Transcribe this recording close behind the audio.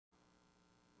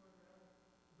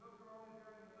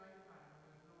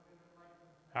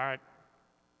All right.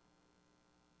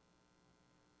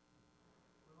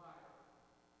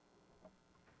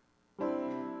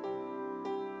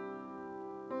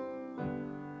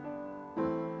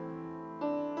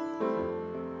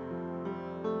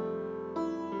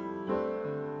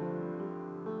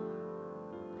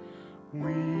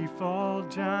 We fall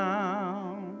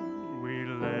down, we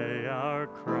lay our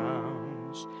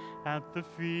crowns at the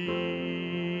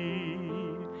feet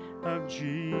of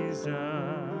Jesus.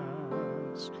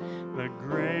 The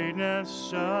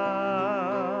greatness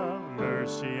of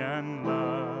mercy and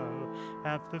love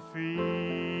at the feet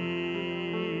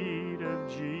of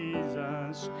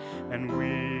Jesus. And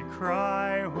we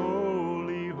cry,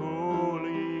 holy,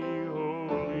 holy,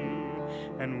 holy.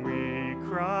 And we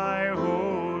cry,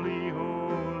 holy,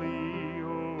 holy,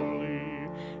 holy.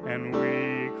 And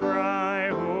we cry,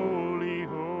 holy,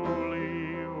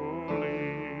 holy,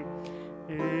 holy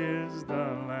is the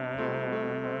Lamb.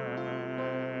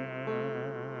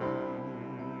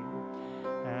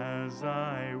 As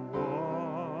I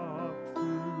walk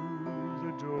through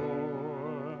the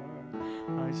door,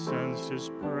 I sense His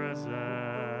presence,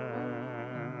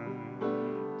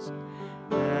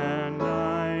 and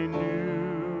I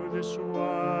knew this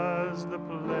was the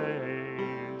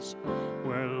place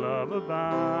where love abounds.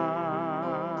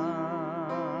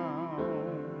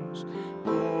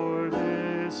 For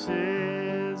this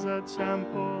is a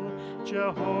temple,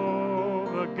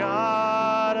 Jehovah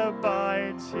God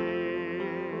abides here.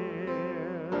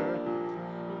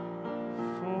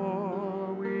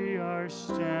 For we are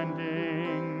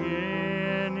standing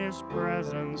in His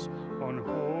presence on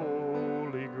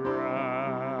holy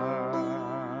ground.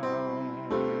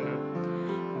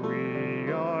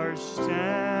 We are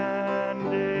standing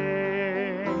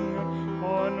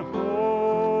on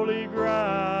holy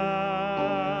ground,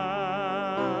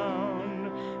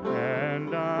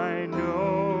 and I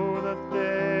know that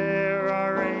there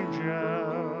are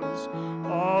angels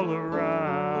all around.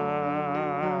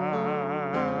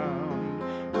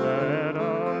 Let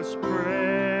us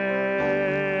praise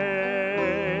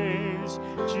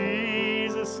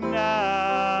Jesus now.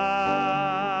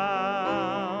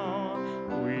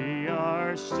 We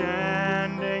are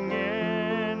standing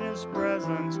in His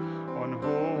presence on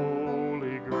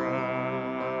holy ground.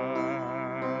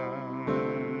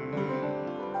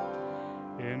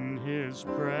 In His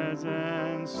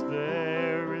presence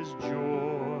there is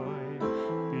joy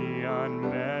beyond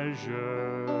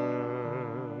measure,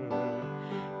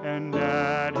 and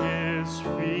at His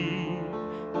feet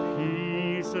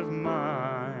peace of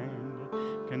mind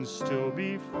can still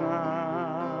be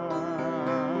found.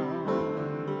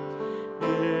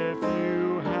 If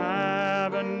you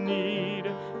have a need,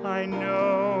 I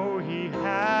know He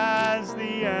has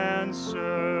the answer.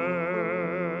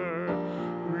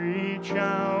 Reach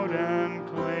out and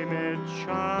claim it,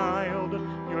 child.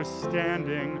 You're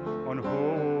standing on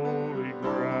holy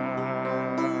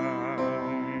ground.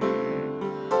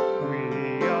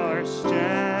 We are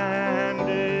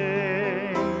standing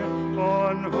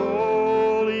on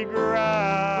holy ground,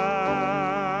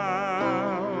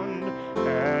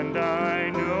 and I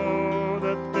know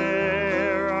that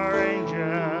there are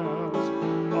angels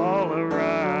all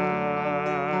around.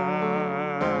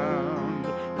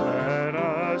 Let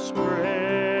us praise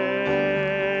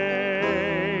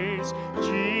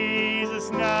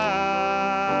Jesus now.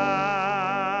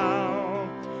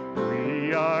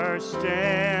 We are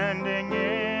standing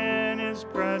in His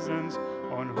presence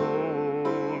on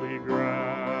holy ground.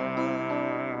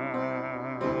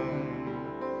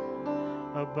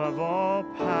 Above all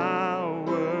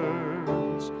powers,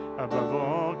 above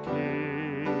all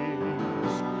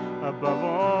kings, above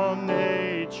all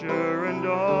nature and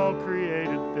all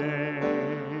created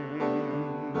things,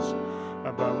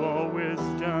 above all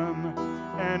wisdom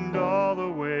and all the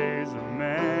ways of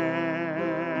man,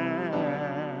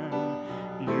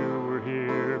 you were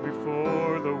here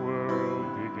before the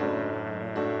world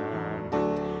began.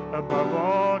 Above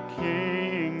all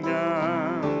kingdoms,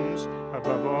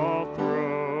 above all thrones,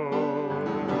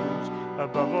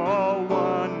 above all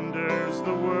wonders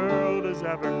the world has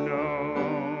ever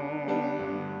known,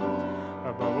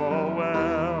 above all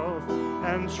wealth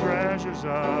and treasures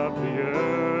of the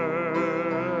earth,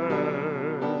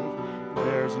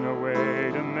 there's no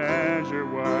way to measure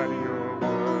what you're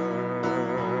worth.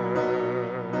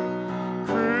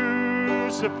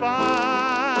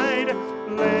 Crucified,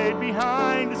 laid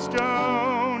behind a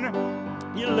stone,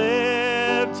 you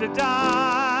live to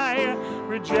die,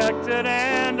 rejected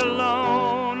and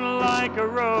alone, like a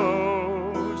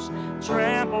rose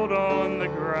trampled on the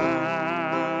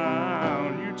ground.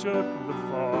 You took the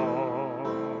fall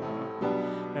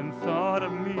and thought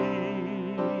of me.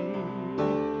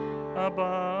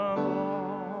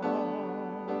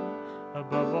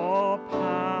 above all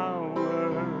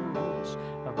powers,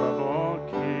 above all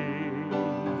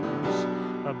kings,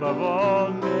 above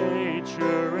all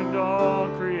nature and all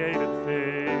created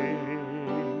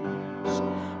things,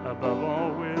 above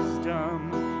all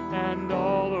wisdom and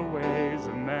all the ways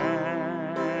of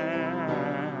man.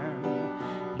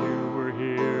 You were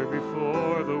here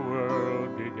before the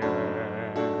world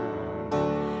began.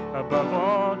 Above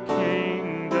all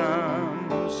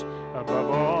kingdoms, above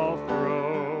all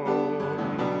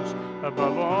thrones,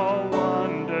 above all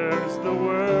wonders the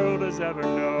world has ever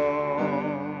known,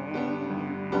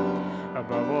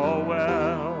 above all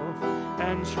wealth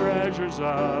and treasures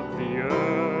of the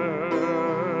earth,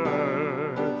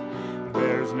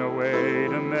 there's no way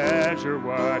to measure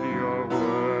what you're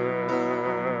worth.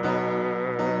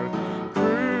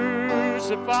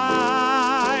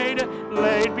 Crucified,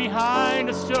 laid behind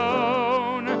a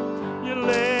stone, you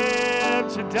lived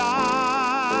to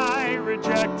die,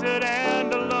 rejected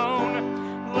and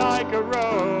alone, like a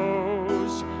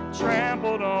rose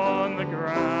trampled on the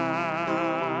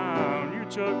ground. You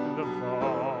took the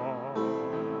fall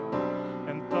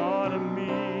and thought of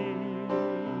me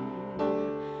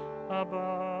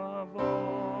above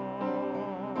all.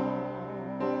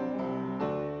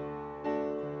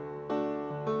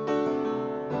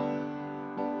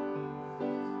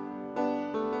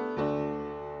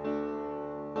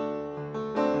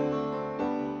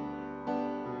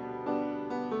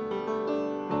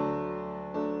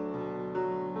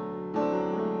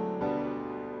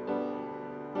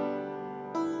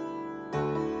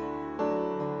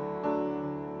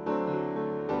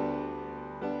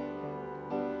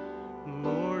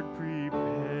 Lord,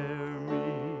 prepare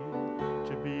me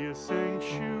to be a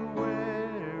sanctuary,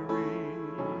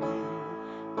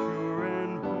 pure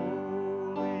and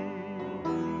holy,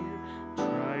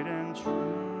 tried and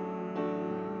true.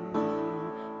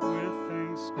 With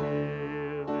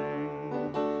thanksgiving,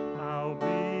 I'll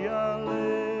be a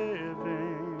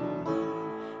living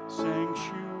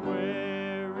sanctuary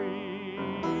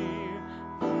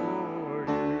for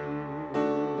you.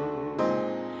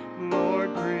 Lord,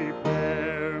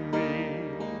 prepare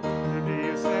me to be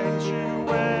a sanctuary,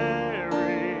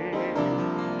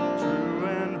 true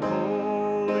and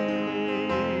holy,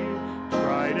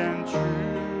 tried and true.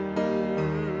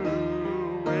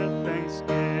 With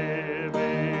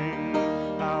thanksgiving,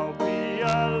 I'll be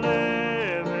a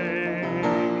living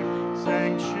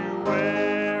sanctuary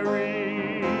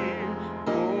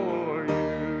for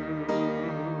you.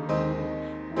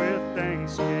 With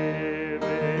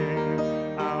thanksgiving,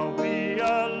 I'll be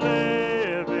a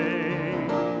living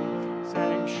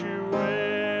sanctuary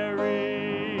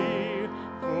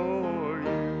for you.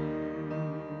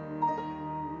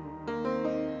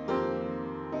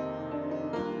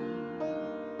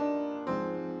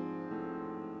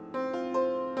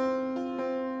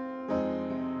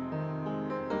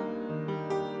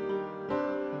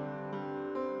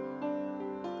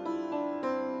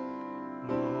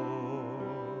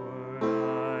 Lord,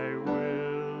 I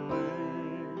will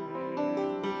lift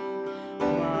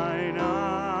mine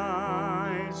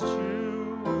eyes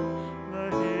to the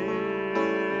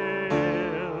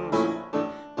hills,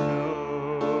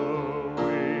 knowing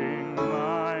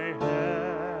my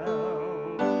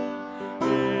help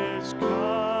is coming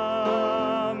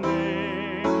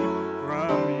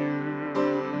from you.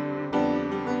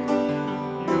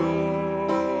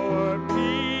 Your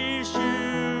peace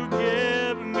you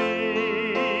give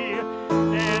me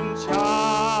in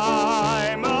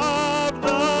time of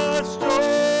the storm.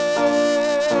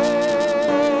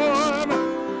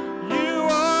 You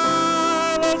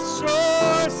are the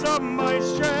source of my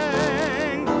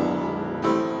strength.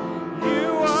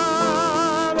 You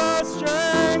are the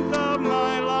strength of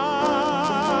my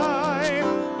life.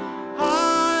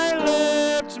 I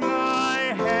lift my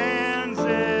hands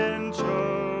in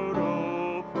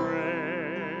total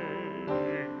praise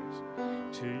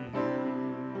to you.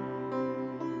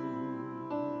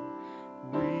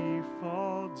 We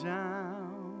fall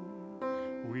down,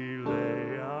 we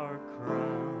lay our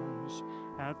crowns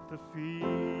at the feet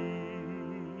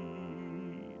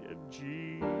of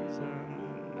Jesus.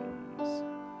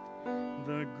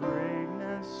 The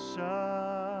greatness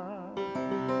of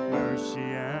mercy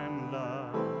and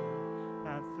love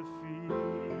at the feet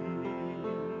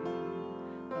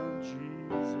of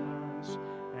Jesus,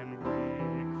 and we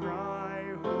cry,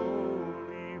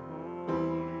 holy,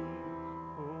 holy,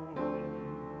 holy,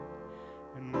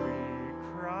 and we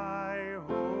cry,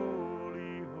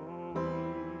 holy,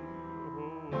 holy,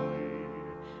 holy,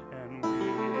 and we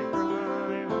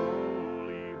cry,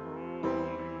 holy,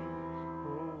 holy,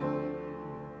 holy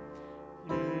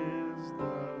is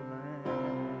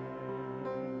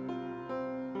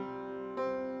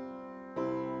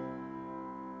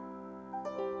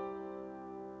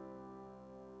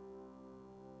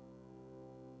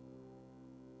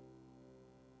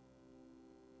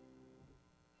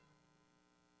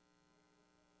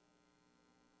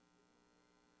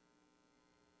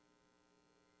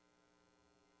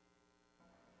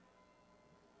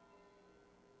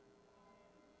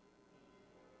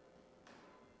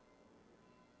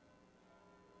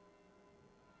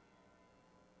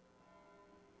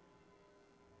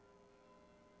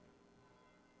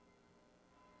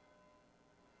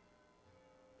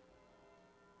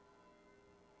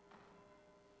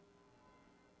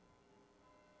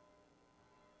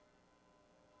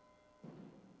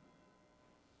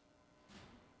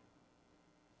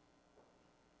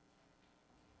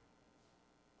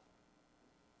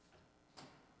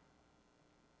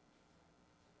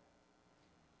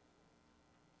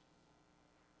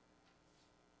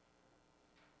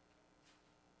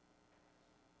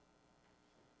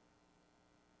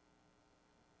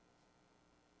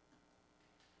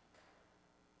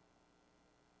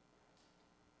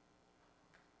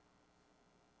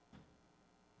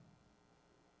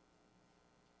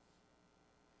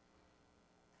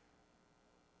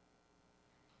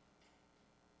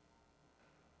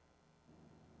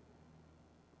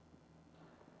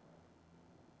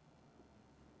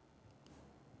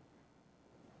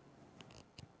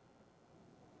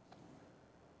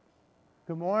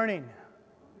Good morning.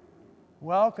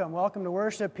 Welcome to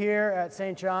worship here at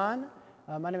St. John.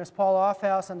 My name is Paul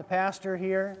Offhouse. I'm the pastor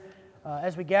here.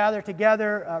 As we gather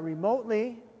together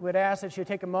remotely, we'd ask that you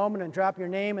take a moment and drop your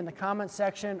name in the comment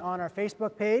section on our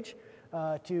Facebook page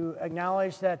to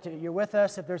acknowledge that you're with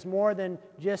us. If there's more than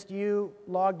just you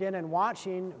logged in and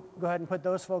watching, go ahead and put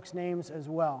those folks' names as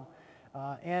well.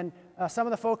 And some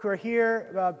of the folk who are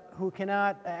here who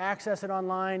cannot access it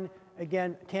online,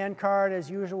 again, tan card as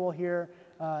usual here,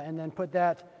 and then put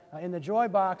that in the joy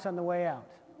box on the way out.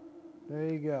 There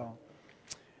you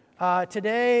go.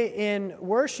 Today in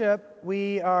worship,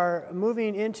 we are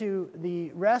moving into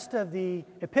the rest of the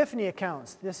Epiphany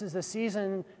accounts. This is the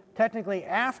season technically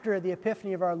after the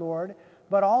Epiphany of our Lord,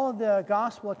 but all of the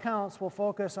gospel accounts will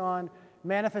focus on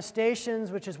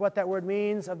manifestations, which is what that word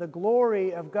means, of the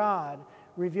glory of God,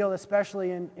 revealed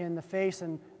especially in the face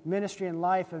and ministry and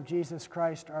life of Jesus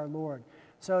Christ our Lord.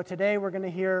 So today we're going to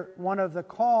hear one of the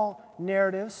call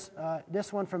narratives,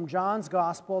 this one from John's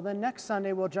Gospel. Then next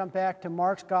Sunday we'll jump back to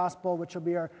Mark's Gospel, which will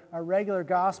be our regular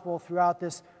Gospel throughout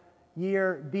this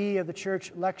year B of the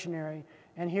church lectionary,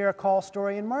 and hear a call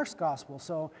story in Mark's Gospel.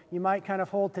 So you might kind of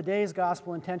hold today's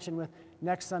Gospel in tension with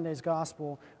next Sunday's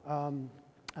Gospel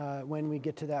when we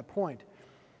get to that point.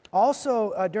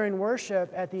 Also during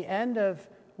worship, at the end of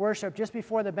worship, just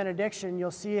before the benediction, you'll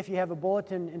see if you have a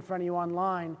bulletin in front of you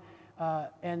online,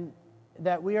 and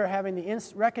that we are having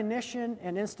the recognition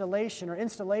and installation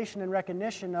and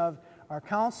recognition of our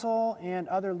council and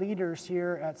other leaders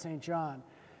here at St. John.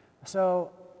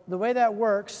 So the way that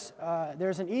works,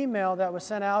 there's an email that was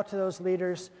sent out to those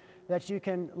leaders that you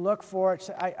can look for.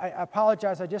 I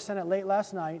apologize, I just sent it late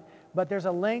last night, but there's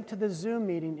a link to the Zoom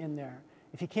meeting in there.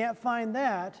 If you can't find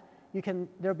that,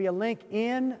 there'll be a link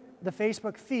in the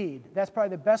Facebook feed. That's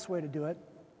probably the best way to do it.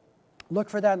 Look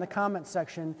for that in the comments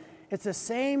section. It's the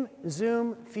same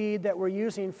Zoom feed that we're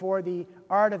using for the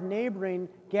Art of Neighboring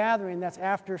gathering that's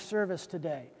after service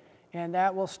today. And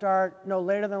that will start no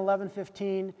later than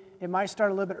 11:15. It might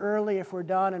start a little bit early if we're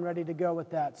done and ready to go with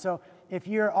that. So if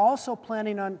you're also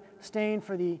planning on staying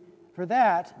for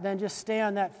that, then just stay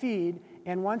on that feed.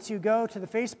 And once you go to the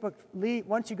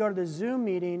Zoom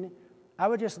meeting, I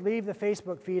would just leave the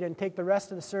Facebook feed and take the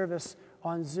rest of the service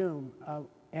on Zoom.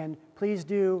 And please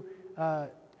do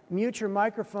mute your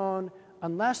microphone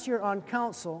unless you're on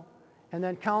council, and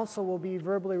then council will be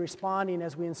verbally responding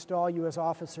as we install you as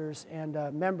officers and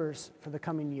members for the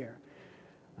coming year.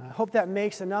 I hope that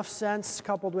makes enough sense,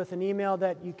 coupled with an email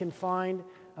that you can find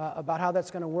about how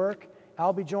that's going to work.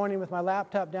 I'll be joining with my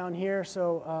laptop down here,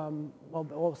 so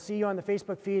we'll see you on the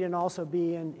Facebook feed and also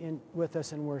be with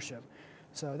us in worship.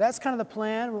 So that's kind of the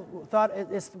plan. We thought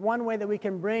it's one way that we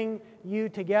can bring you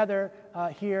together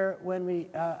here when we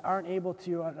aren't able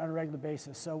to on a regular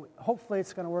basis. So hopefully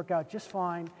it's going to work out just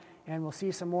fine, and we'll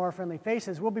see some more friendly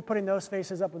faces. We'll be putting those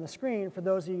faces up on the screen for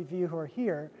those of you who are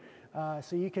here,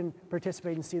 so you can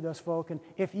participate and see those folk. And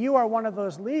if you are one of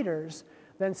those leaders,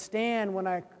 then stand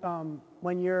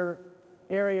when your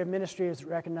area of ministry is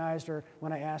recognized or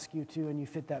when I ask you to and you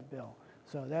fit that bill.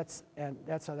 So that's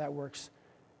how that works.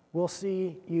 We'll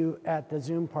see you at the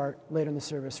Zoom part later in the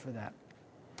service for that.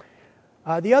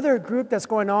 The other group that's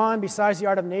going on besides the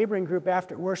Art of Neighboring group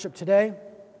after worship today,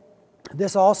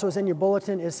 this also is in your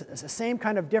bulletin, is the same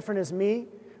kind of different as me.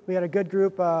 We had a good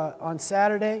group on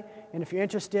Saturday, and if you're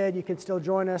interested, you can still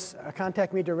join us.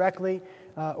 Contact me directly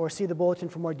or see the bulletin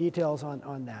for more details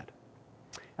on that.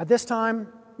 At this time,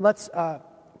 let's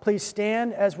please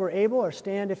stand as we're able, or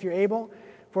stand if you're able,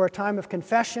 for a time of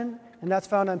confession, and that's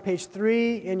found on page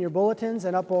 3 in your bulletins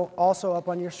and also up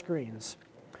on your screens.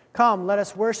 Come, let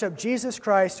us worship Jesus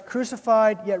Christ,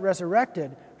 crucified yet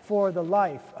resurrected, for the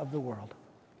life of the world.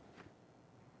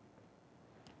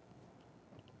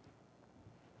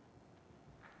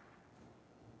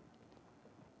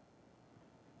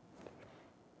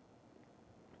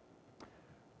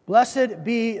 Blessed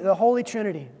be the Holy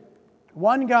Trinity,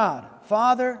 one God,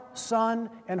 Father,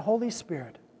 Son, and Holy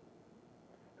Spirit,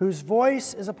 whose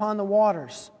voice is upon the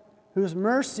waters, whose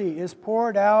mercy is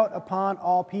poured out upon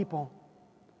all people,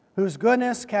 whose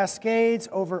goodness cascades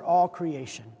over all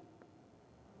creation.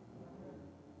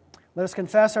 Let us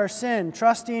confess our sin,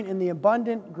 trusting in the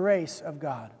abundant grace of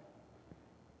God.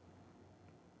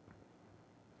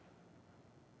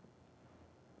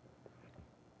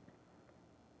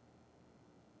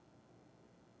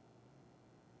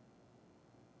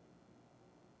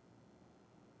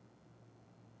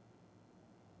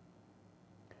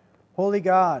 Holy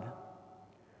God,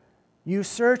 you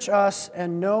search us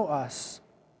and know us.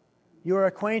 You are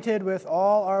acquainted with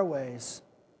all our ways.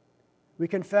 We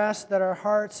confess that our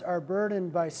hearts are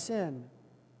burdened by sin,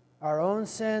 our own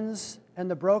sins and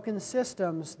the broken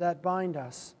systems that bind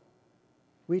us.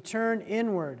 We turn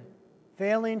inward,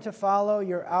 failing to follow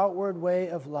your outward way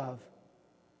of love.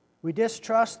 We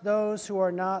distrust those who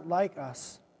are not like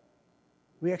us.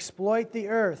 We exploit the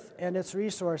earth and its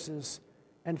resources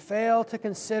and fail to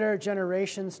consider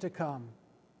generations to come.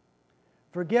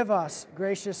 Forgive us,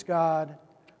 gracious God,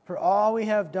 for all we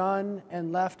have done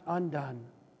and left undone.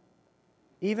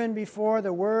 Even before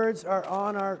the words are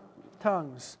on our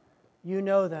tongues, you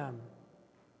know them.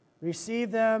 Receive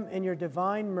them in your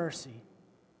divine mercy.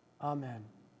 Amen.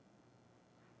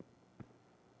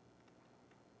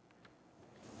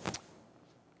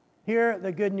 Hear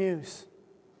the good news.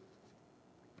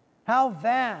 How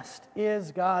vast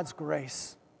is God's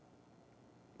grace.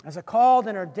 As a called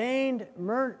and ordained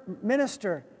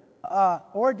minister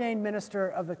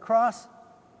of the cross.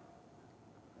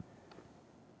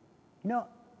 Let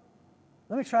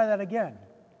me try that again.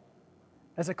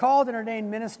 As a called and ordained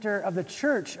minister of the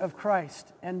Church of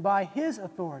Christ, and by his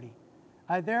authority,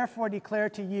 I therefore declare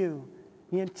to you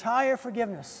the entire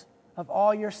forgiveness of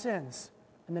all your sins,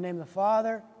 in the name of the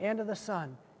Father, and of the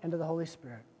Son, and of the Holy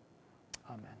Spirit.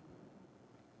 Amen.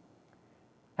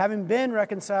 Having been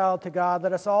reconciled to God,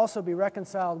 let us also be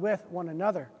reconciled with one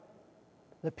another.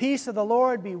 The peace of the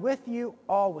Lord be with you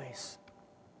always.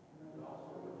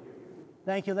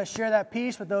 Thank you. Let's share that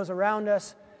peace with those around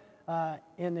us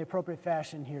in the appropriate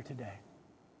fashion here today.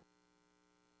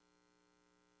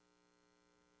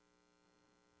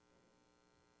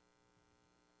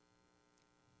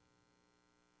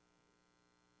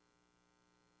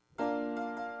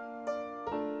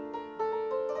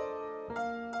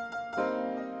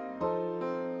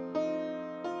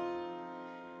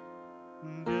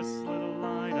 This little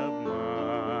light of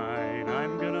mine,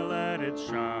 I'm gonna let it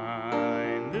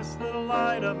shine. This little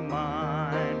light of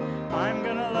mine, I'm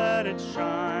gonna let it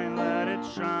shine, let it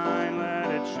shine,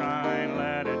 let it shine,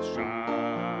 let it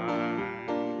shine.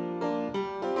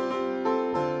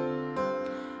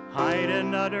 Hide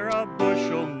it under a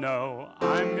bushel, no,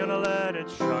 I'm gonna let it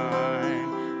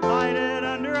shine. Hide it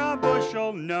under a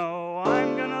bushel, no,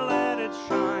 I'm gonna let it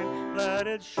shine, let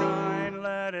it shine,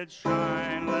 let it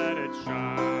shine, let it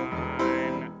shine.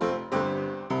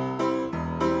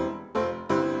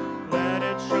 Let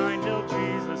it shine till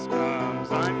Jesus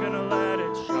comes, I'm gonna let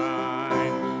it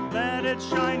shine. Let it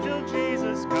shine till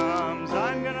Jesus comes,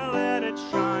 I'm gonna let it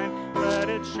shine. Let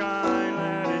it shine,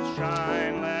 let it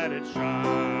shine, let it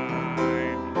shine.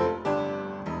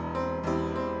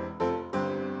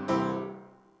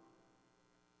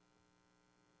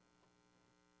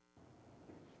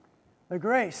 The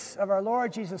grace of our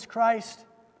Lord Jesus Christ,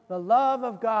 the love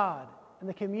of God, and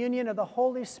the communion of the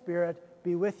Holy Spirit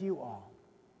be with you all.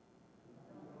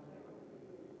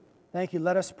 Thank you.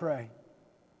 Let us pray.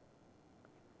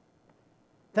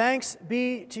 Thanks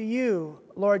be to you,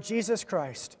 Lord Jesus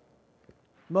Christ,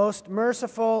 most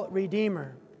merciful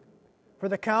Redeemer, for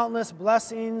the countless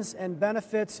blessings and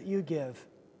benefits you give.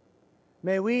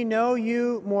 May we know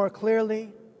you more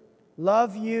clearly,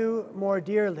 love you more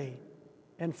dearly,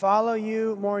 and follow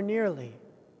you more nearly,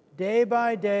 day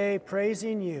by day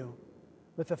praising you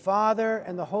with the Father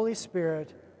and the Holy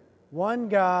Spirit, one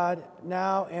God,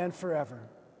 now and forever.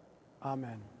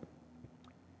 Amen.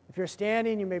 If you're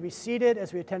standing, you may be seated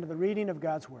as we attend to the reading of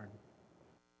God's Word.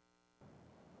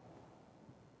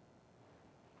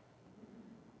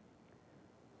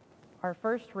 Our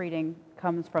first reading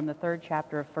comes from the 3rd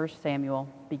chapter of 1 Samuel,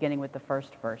 beginning with the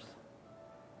first verse.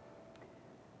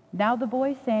 Now the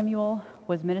boy Samuel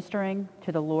was ministering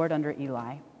to the Lord under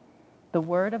Eli. The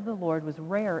word of the Lord was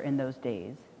rare in those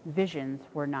days. Visions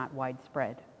were not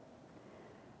widespread.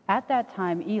 At that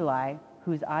time, Eli,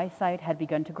 whose eyesight had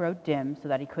begun to grow dim so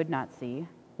that he could not see,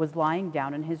 was lying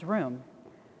down in his room.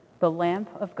 The lamp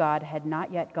of God had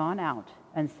not yet gone out,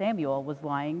 and Samuel was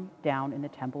lying down in the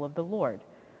temple of the Lord,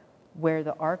 where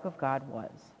the ark of God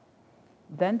was.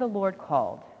 Then the Lord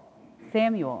called,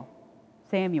 "Samuel,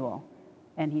 Samuel."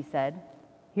 And he said,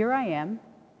 "Here I am,"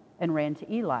 and ran to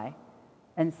Eli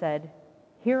and said,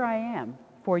 "Here I am,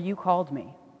 for you called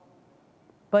me."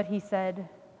 But he said,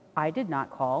 "I did not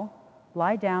call.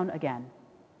 Lie down again."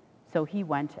 So he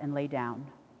went and lay down.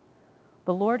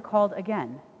 The Lord called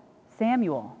again,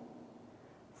 "Samuel."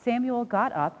 Samuel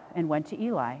got up and went to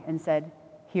Eli and said,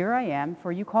 "Here I am,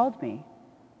 for you called me."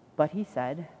 But he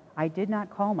said, "I did not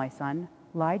call, my son.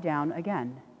 Lie down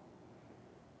again."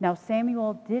 Now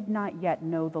Samuel did not yet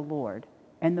know the Lord,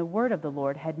 and the word of the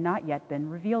Lord had not yet been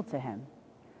revealed to him.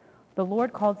 The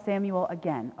Lord called Samuel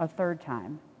again a third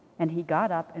time, and he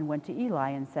got up and went to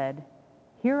Eli and said,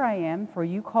 "Here I am, for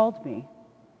you called me."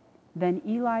 Then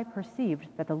Eli perceived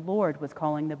that the Lord was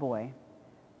calling the boy.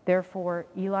 Therefore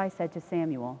Eli said to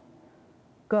Samuel,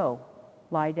 "Go,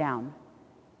 lie down,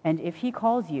 and if he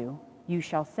calls you, you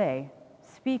shall say,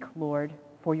 'Speak, Lord,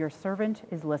 for your servant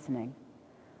is listening.'"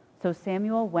 So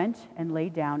Samuel went and lay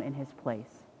down in his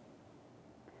place.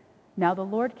 Now the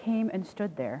Lord came and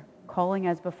stood there, calling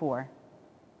as before,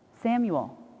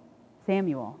 "Samuel,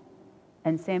 Samuel."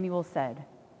 And Samuel said,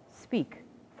 "Speak,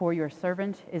 for your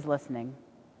servant is listening."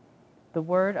 The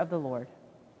word of the Lord.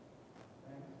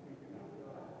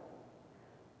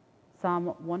 Psalm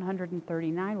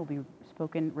 139 will be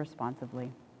spoken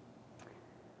responsively.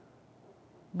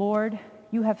 Lord,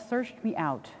 you have searched me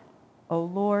out. O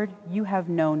Lord, you have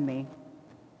known me.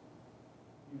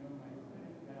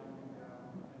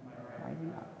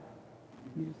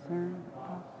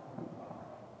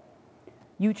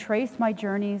 You trace my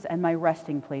journeys and my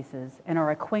resting places and are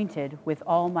acquainted with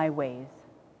all my ways.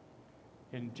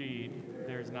 Indeed,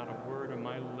 there is not a word on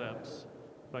my lips,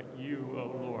 but you,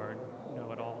 O Lord,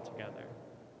 know it altogether.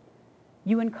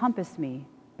 You encompass me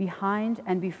behind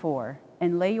and before,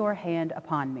 and lay your hand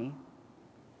upon me.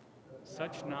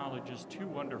 Such knowledge is too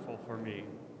wonderful for me.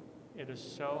 It is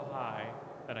so high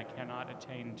that I cannot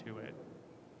attain to it.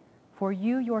 For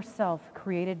you yourself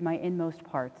created my inmost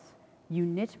parts. You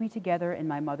knit me together in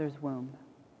my mother's womb.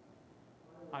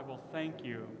 I will thank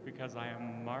you because I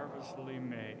am marvelously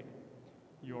made.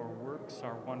 Your works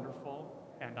are wonderful,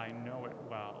 and I know it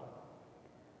well.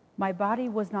 My body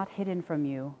was not hidden from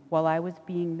you while I was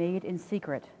being made in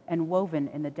secret and woven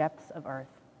in the depths of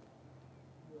earth.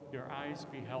 Your eyes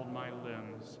beheld my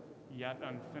limbs, yet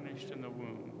unfinished in the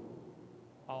womb.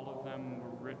 All of them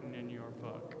were written in your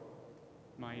book.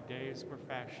 My days were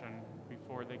fashioned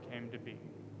before they came to be.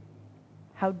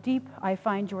 How deep I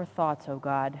find your thoughts, O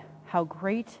God. How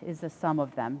great is the sum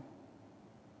of them.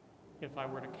 If I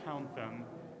were to count them,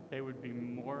 they would be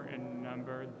more in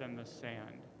number than the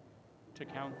sand. To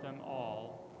count them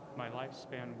all, my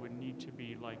lifespan would need to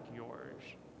be like yours.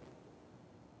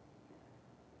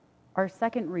 Our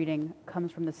second reading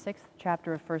comes from the 6th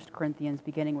chapter of 1 Corinthians,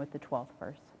 beginning with the 12th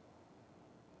verse.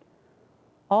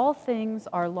 All things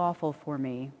are lawful for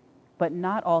me, but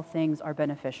not all things are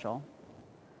beneficial.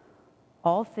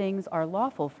 All things are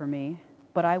lawful for me,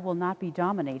 but I will not be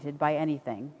dominated by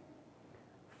anything.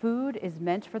 Food is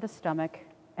meant for the stomach,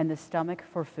 and the stomach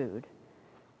for food,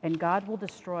 and God will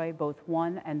destroy both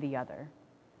one and the other.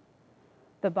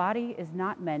 The body is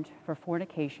not meant for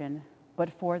fornication, but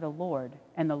for the Lord,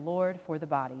 and the Lord for the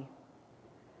body.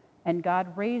 And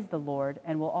God raised the Lord,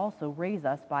 and will also raise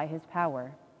us by his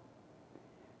power.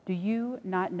 Do you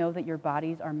not know that your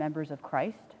bodies are members of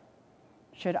Christ?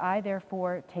 Should I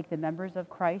therefore take the members of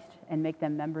Christ and make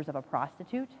them members of a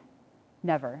prostitute?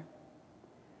 Never.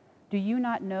 Do you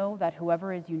not know that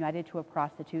whoever is united to a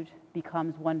prostitute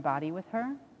becomes one body with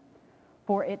her?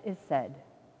 For it is said,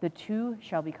 the two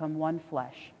shall become one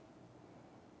flesh.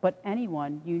 But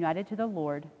anyone united to the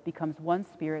Lord becomes one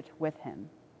spirit with him.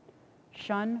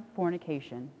 Shun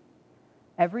fornication.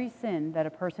 Every sin that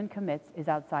a person commits is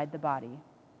outside the body,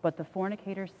 but the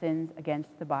fornicator sins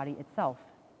against the body itself.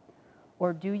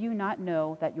 Or do you not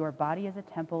know that your body is a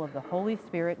temple of the Holy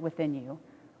Spirit within you,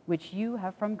 which you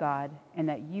have from God, and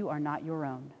that you are not your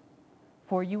own?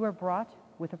 For you were bought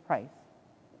with a price.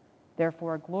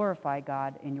 Therefore glorify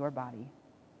God in your body.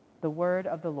 The word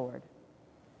of the Lord.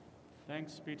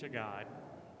 Thanks be to God.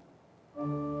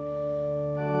 Hallelujah,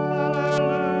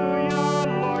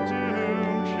 Lord, to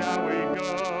whom shall we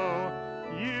go?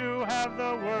 You have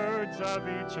the words of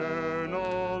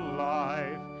eternal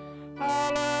life.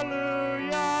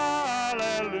 Hallelujah,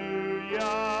 hallelujah.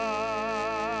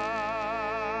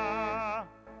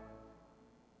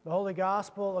 The Holy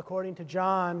Gospel according to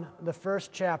John, the 1st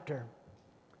chapter.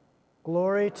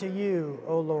 Glory to you,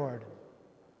 O Lord.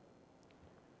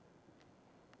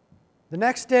 The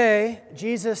next day,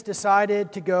 Jesus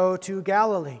decided to go to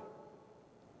Galilee.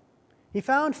 He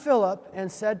found Philip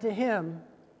and said to him,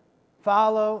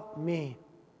 "Follow me."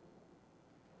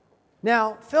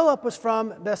 Now, Philip was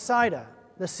from Bethsaida,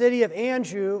 the city of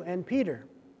Andrew and Peter.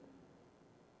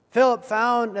 Philip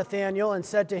found Nathanael and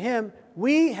said to him,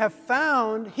 "We have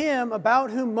found him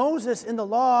about whom Moses in the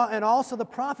law and also the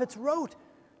prophets wrote,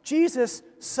 Jesus,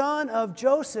 son of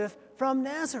Joseph from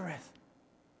Nazareth."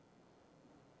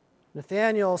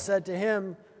 Nathanael said to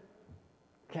him,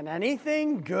 "Can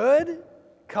anything good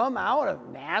come out of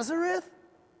Nazareth?"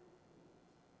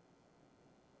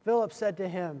 Philip said to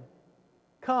him,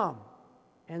 "Come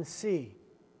and see."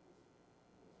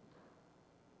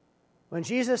 When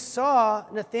Jesus saw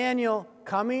Nathanael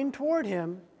coming toward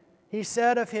him, he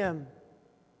said of him,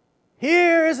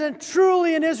 "Here is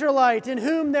truly an Israelite in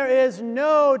whom there is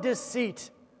no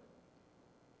deceit."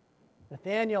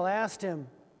 Nathanael asked him,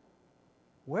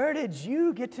 "Where did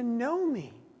you get to know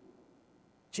me?"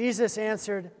 Jesus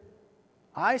answered,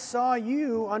 "I saw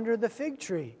you under the fig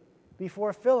tree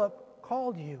before Philip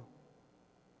called you."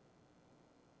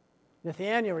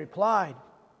 Nathanael replied,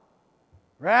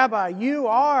 "Rabbi, you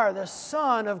are the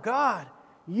Son of God.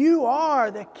 You are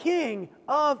the King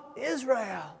of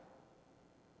Israel."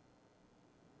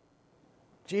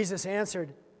 Jesus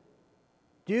answered,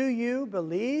 "Do you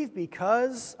believe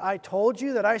because I told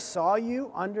you that I saw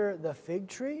you under the fig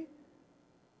tree?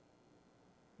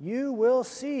 You will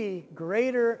see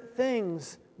greater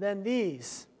things than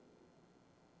these."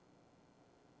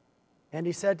 And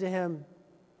he said to him,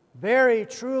 "Very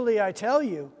truly I tell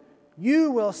you,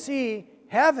 you will see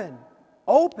heaven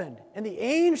opened and the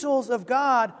angels of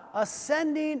God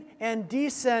ascending and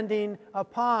descending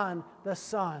upon the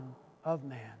Son of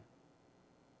Man."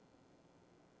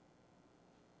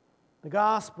 The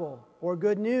gospel or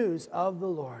good news of the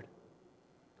Lord.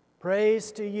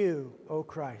 Praise to you, O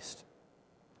Christ.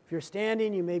 If you're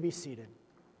standing, you may be seated.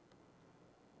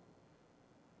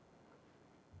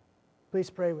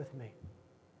 Please pray with me.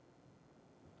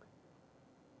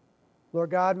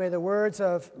 Lord God, may the words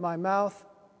of my mouth,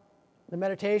 the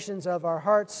meditations of our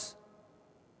hearts,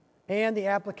 and the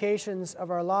applications of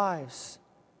our lives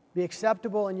be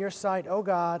acceptable in your sight, O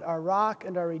God, our rock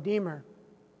and our Redeemer,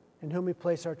 in whom we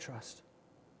place our trust.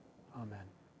 Amen.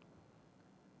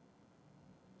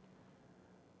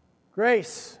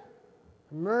 Grace,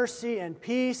 mercy, and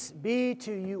peace be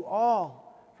to you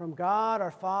all from God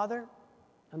our Father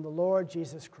and the Lord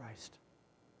Jesus Christ.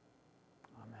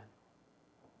 Amen.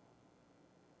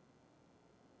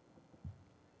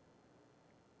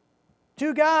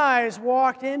 Two guys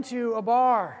walked into a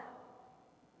bar.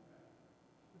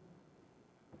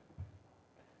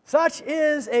 Such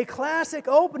is a classic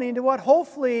opening to what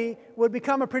hopefully would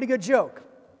become a pretty good joke.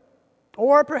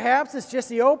 Or perhaps it's just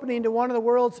the opening to one of the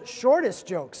world's shortest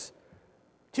jokes.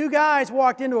 Two guys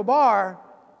walked into a bar,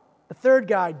 the third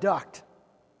guy ducked.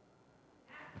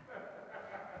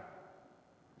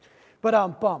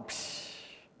 But bump.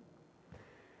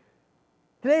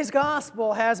 Today's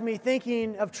gospel has me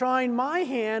thinking of trying my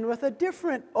hand with a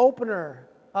different opener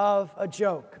of a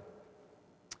joke.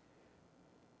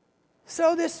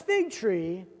 So this fig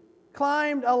tree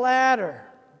climbed a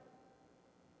ladder.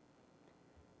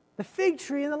 The fig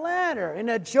tree and the ladder in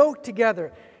a joke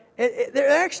together. They're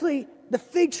actually, the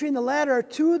fig tree and the ladder are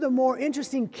two of the more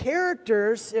interesting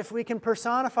characters, if we can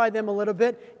personify them a little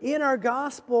bit, in our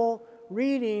gospel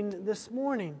reading this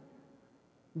morning.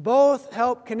 Both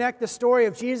help connect the story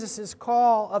of Jesus'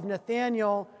 call of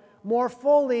Nathanael more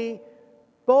fully,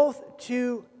 both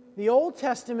to the Old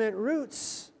Testament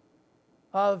roots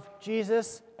of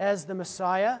Jesus as the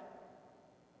Messiah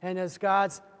and as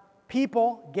God's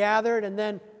people gathered and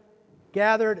then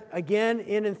gathered again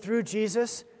in and through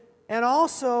Jesus, and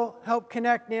also help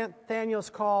connect Nathanael's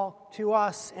call to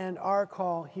us and our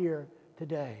call here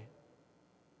today.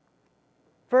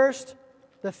 First,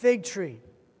 the fig tree.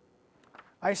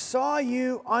 "I saw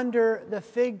you under the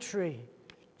fig tree,"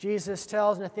 Jesus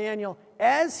tells Nathanael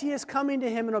as he is coming to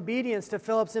him in obedience to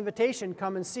Philip's invitation.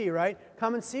 Come and see, right?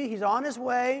 Come and see. He's on his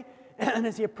way. And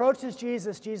as he approaches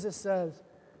Jesus, Jesus says,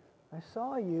 "I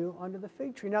saw you under the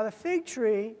fig tree." Now, the fig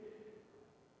tree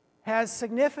has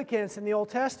significance in the Old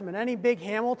Testament. Any big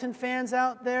Hamilton fans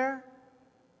out there?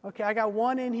 Okay, I got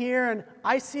one in here, and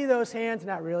I see those hands.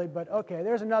 Not really, but okay,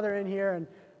 there's another in here. And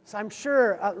so I'm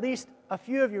sure at least a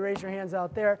few of you raise your hands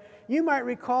out there. You might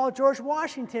recall George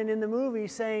Washington in the movie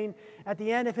saying at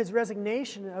the end of his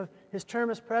resignation of his term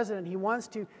as president, he wants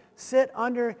to sit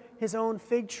under his own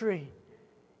fig tree.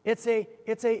 It's an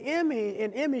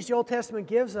image the Old Testament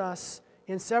gives us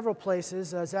in several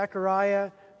places.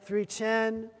 Zechariah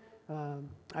 3:10,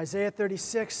 Isaiah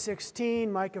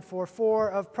 36:16, Micah 4:4,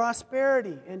 of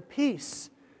prosperity and peace.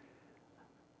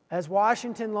 As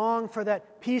Washington longed for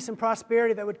that peace and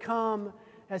prosperity that would come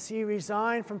as he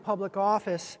resigned from public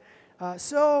office,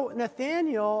 so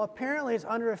Nathanael apparently is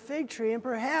under a fig tree, and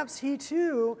perhaps he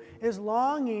too is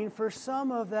longing for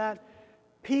some of that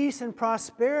peace and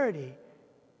prosperity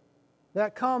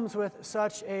that comes with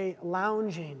such a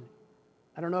lounging.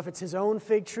 I don't know if it's his own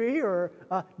fig tree or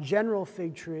a general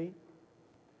fig tree,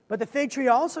 but the fig tree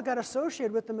also got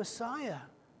associated with the Messiah.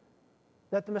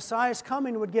 That the Messiah's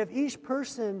coming would give each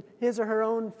person his or her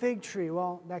own fig tree.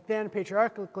 Well, back then,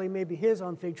 patriarchally, maybe his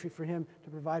own fig tree for him to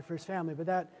provide for his family, but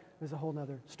that is a whole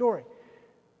other story.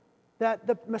 That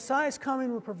the Messiah's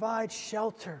coming would provide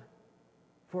shelter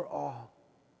for all.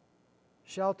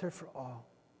 Shelter for all.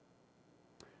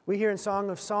 We hear in Song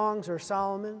of Songs or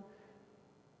Solomon,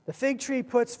 the fig tree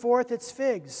puts forth its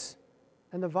figs,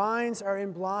 and the vines are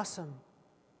in blossom.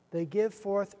 They give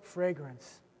forth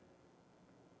fragrance.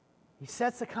 He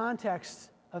sets the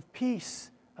context of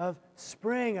peace, of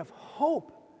spring, of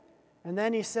hope. And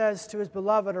then he says to his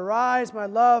beloved, "Arise, my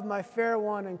love, my fair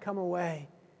one, and come away.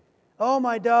 O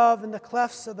my dove, in the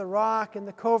clefts of the rock, in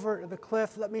the covert of the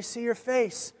cliff, let me see your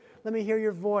face. Let me hear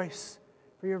your voice.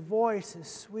 For your voice is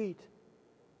sweet,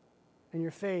 and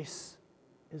your face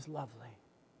is lovely."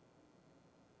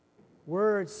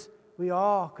 Words we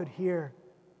all could hear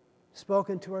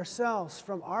spoken to ourselves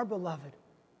from our beloved,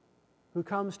 who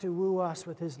comes to woo us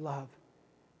with his love,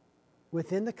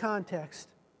 within the context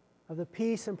of the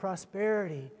peace and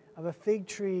prosperity of a fig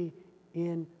tree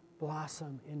in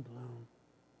blossom, in bloom.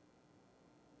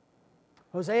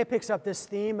 Hosea picks up this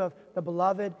theme of the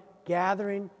beloved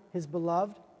gathering his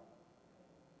beloved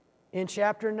in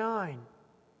chapter 9.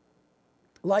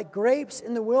 "Like grapes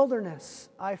in the wilderness,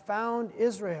 I found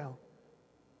Israel.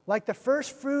 Like the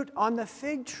first fruit on the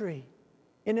fig tree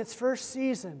in its first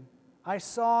season, I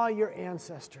saw your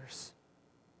ancestors."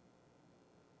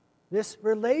 This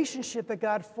relationship that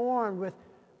God formed with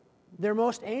their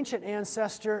most ancient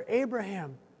ancestor,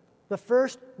 Abraham, the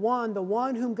first one, the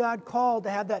one whom God called to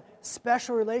have that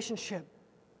special relationship,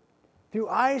 through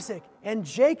Isaac and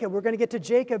Jacob. We're going to get to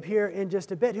Jacob here in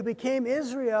just a bit, who became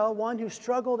Israel, one who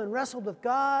struggled and wrestled with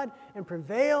God and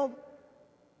prevailed.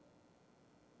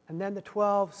 And then the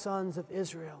 12 sons of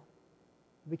Israel,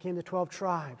 who became the 12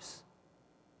 tribes,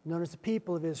 known as the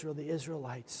people of Israel, the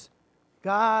Israelites.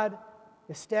 God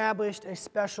established a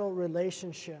special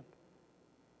relationship.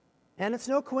 And it's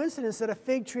no coincidence that a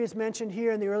fig tree is mentioned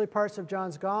here in the early parts of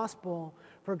John's Gospel,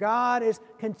 for God is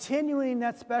continuing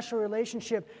that special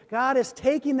relationship. God is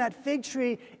taking that fig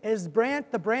tree,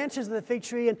 the branches of the fig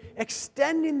tree, and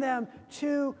extending them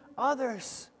to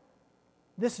others.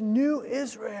 This new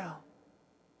Israel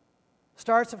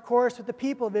starts, of course, with the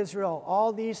people of Israel.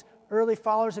 All these early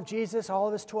followers of Jesus, all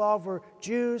of his 12 were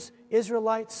Jews,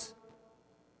 Israelites,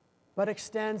 but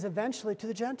extends eventually to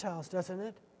the Gentiles, doesn't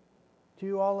it?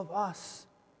 To all of us.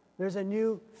 There's a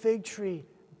new fig tree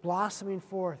blossoming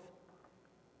forth.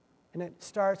 And it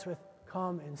starts with,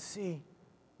 "Come and see."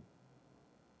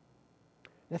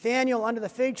 Nathanael under the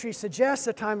fig tree suggests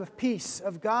a time of peace,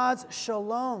 of God's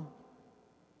shalom.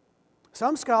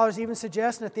 Some scholars even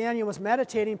suggest Nathanael was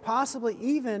meditating, possibly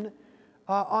even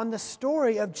on the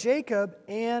story of Jacob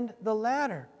and the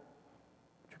ladder,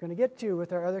 which we're going to get to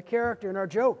with our other character in our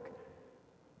joke.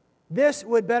 This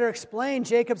would better explain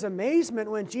Jacob's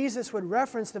amazement when Jesus would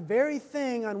reference the very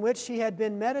thing on which he had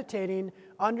been meditating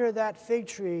under that fig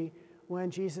tree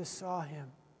when Jesus saw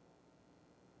him.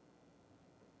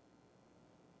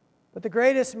 But the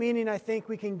greatest meaning I think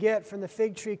we can get from the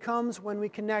fig tree comes when we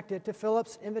connect it to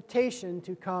Philip's invitation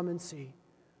to come and see,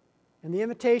 and the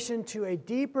invitation to a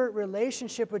deeper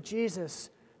relationship with Jesus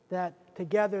that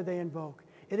together they invoke.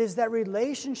 It is that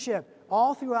relationship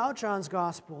all throughout John's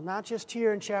Gospel, not just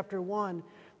here in chapter 1,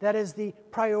 that is the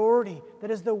priority,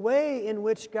 that is the way in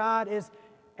which God is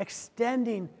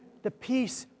extending the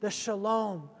peace, the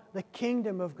shalom, the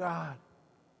kingdom of God.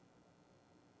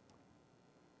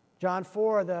 John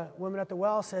 4, the woman at the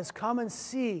well says, "Come and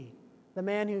see the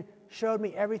man who showed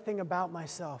me everything about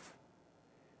myself."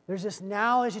 There's this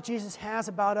knowledge that Jesus has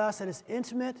about us that is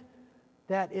intimate,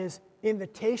 that is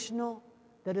invitational,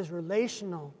 that is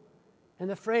relational. And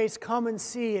the phrase, "come and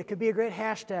see," it could be a great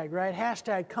hashtag, right?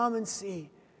 Hashtag "come and see"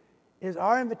 is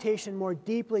our invitation more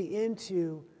deeply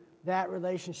into that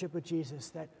relationship with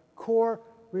Jesus, that core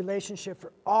relationship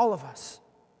for all of us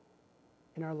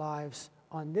in our lives,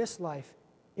 in this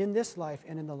life,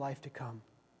 and in the life to come.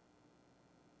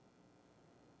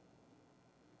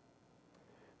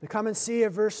 The "come and see"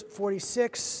 of verse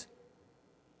 46,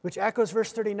 which echoes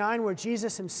verse 39, where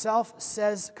Jesus himself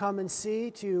says, "Come and see,"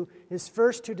 to his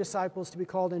first two disciples to be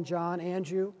called in John,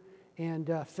 Andrew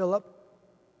and Philip,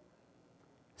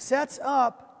 sets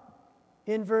up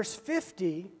in verse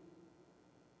 50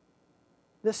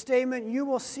 the statement, "You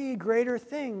will see greater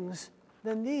things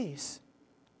than these."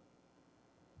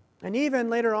 And even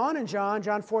later on in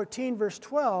John 14, verse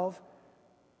 12,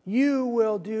 "You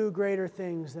will do greater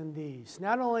things than these."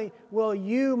 Not only will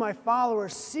you, my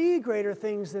followers, see greater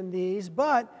things than these,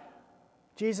 but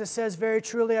Jesus says, "Very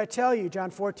truly I tell you,"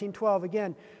 John 14:12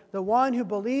 again, "the one who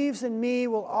believes in me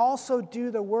will also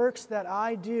do the works that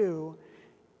I do.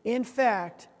 In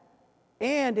fact,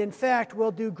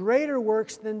 will do greater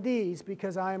works than these,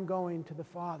 because I am going to the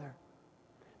Father."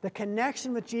 The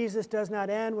connection with Jesus does not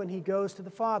end when he goes to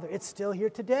the Father. It's still here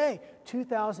today,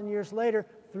 2,000 years later,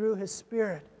 through his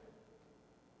Spirit.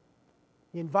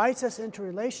 He invites us into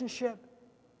relationship,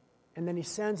 and then he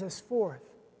sends us forth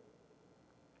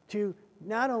to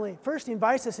first he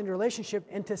invites us into relationship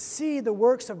and to see the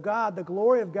works of God, the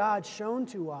glory of God shown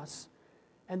to us.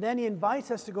 And then he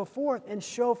invites us to go forth and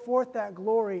show forth that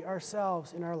glory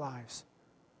ourselves in our lives.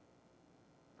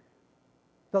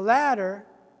 The latter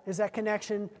is that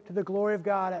connection to the glory of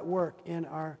God at work in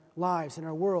our lives, in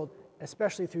our world,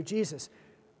 especially through Jesus.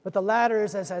 But the latter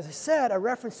is, as I said, a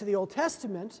reference to the Old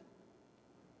Testament.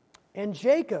 And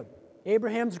Jacob,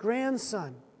 Abraham's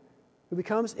grandson, who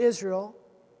becomes Israel,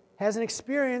 has an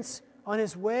experience on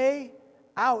his way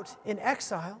out in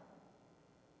exile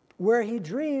where he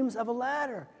dreams of a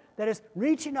ladder that is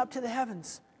reaching up to the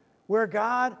heavens, where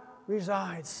God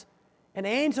resides. And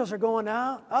angels are going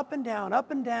out, up and down,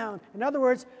 up and down. In other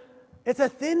words, it's a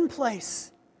thin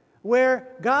place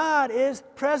where God is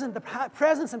present. The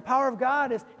presence and power of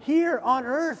God is here on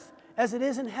earth as it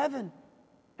is in heaven.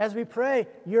 As we pray,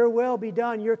 your will be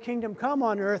done, your kingdom come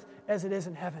on earth as it is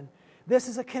in heaven. This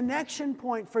is a connection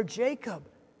point for Jacob,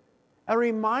 a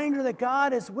reminder that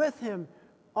God is with him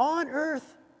on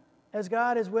earth as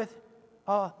God is with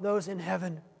those in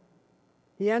heaven.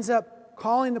 He ends up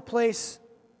calling the place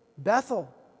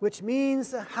Bethel, which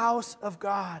means the house of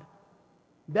God.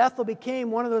 Bethel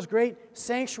became one of those great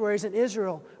sanctuaries in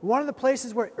Israel, one of the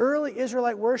places where early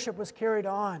Israelite worship was carried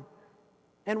on.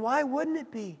 And why wouldn't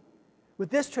it be? With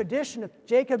this tradition of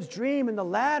Jacob's dream and the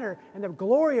ladder and the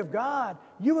glory of God,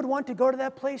 you would want to go to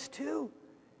that place too.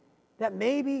 That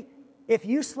maybe if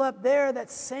you slept there,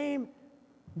 that same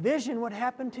vision would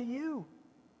happen to you.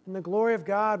 And the glory of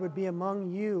God would be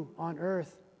among you on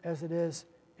earth as it is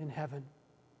in heaven.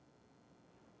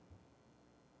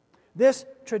 This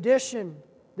tradition,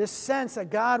 this sense that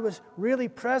God was really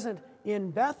present in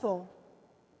Bethel,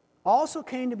 also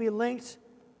came to be linked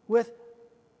with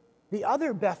the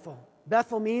other Bethel.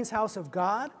 Bethel means house of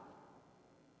God.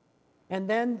 And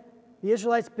then the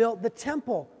Israelites built the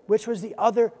temple, which was the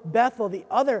other Bethel, the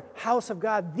other house of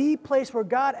God, the place where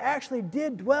God actually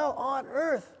did dwell on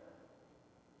earth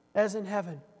as in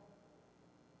heaven.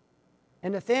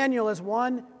 And Nathanael is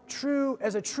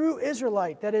a true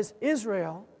Israelite, that is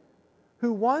Israel,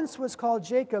 who once was called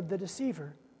Jacob the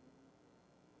deceiver.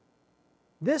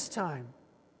 This time,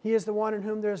 he is the one in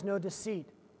whom there is no deceit,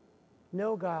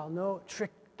 no guile, no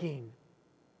tricking.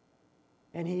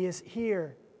 And he is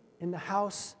here in the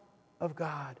house of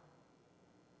God.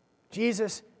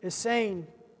 Jesus is saying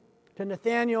to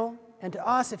Nathanael and to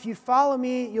us, if you follow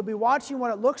me, you'll be watching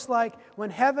what it looks like when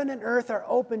heaven and earth are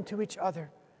open to each other.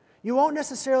 You won't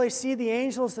necessarily see the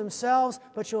angels themselves,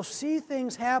 but you'll see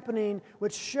things happening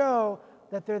which show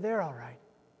that they're there all right.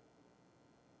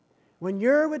 When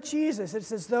you're with Jesus,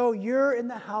 it's as though you're in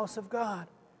the house of God.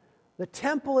 The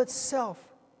temple itself,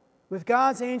 with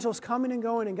God's angels coming and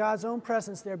going in God's own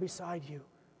presence there beside you.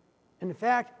 And in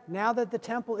fact, now that the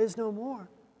temple is no more,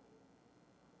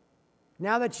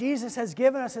 now that Jesus has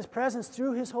given us His presence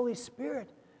through His Holy Spirit,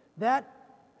 that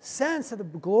sense of the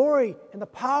glory and the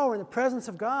power and the presence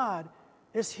of God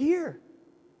is here,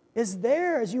 is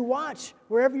there as you watch,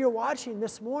 wherever you're watching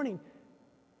this morning.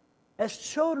 As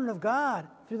children of God,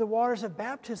 through the waters of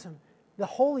baptism, the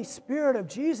Holy Spirit of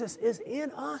Jesus is in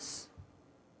us.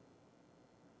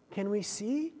 Can we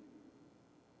see?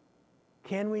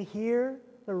 Can we hear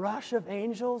the rush of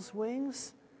angels'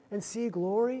 wings and see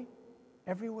glory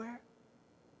everywhere?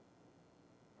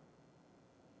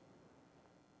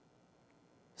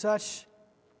 Such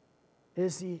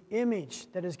is the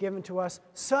image that is given to us.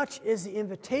 Such is the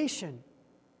invitation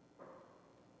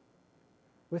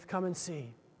with come and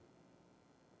see.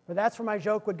 But that's where my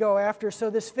joke would go after. So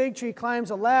this fig tree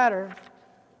climbs a ladder,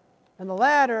 and the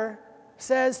ladder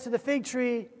says to the fig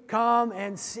tree, come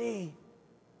and see.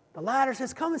 The ladder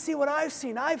says, come and see what I've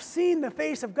seen. I've seen the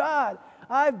face of God.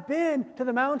 I've been to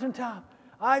the mountaintop.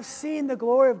 I've seen the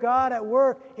glory of God at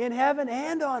work in heaven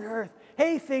and on earth.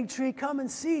 Hey, fig tree, come and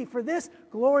see. For this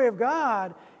glory of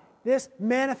God, this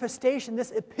manifestation,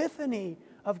 this epiphany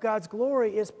of God's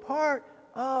glory is part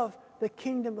of the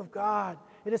kingdom of God.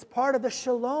 It is part of the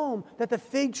shalom that the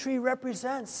fig tree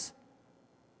represents.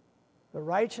 The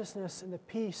righteousness and the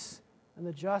peace and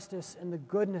the justice and the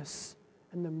goodness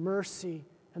and the mercy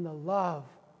and the love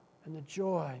and the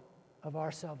joy of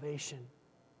our salvation,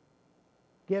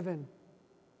 given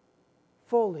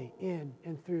fully in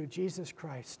and through Jesus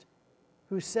Christ,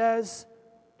 who says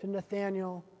to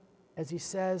Nathanael, as he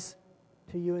says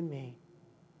to you and me,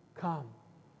 come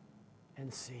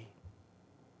and see.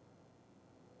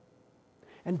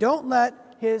 And don't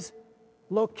let his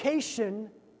location,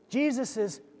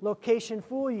 Jesus' location,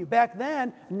 fool you. Back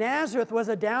then, Nazareth was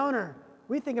a downer,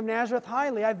 we think of Nazareth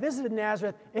highly. I visited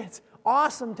Nazareth. It's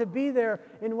awesome to be there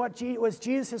in what was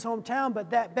Jesus' hometown, but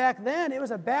that back then it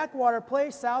was a backwater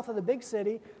place south of the big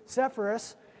city,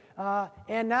 Sepphoris,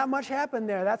 and not much happened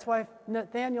there. That's why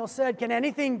Nathanael said, "Can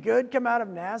anything good come out of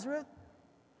Nazareth?"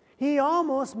 He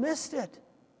almost missed it,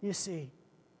 you see.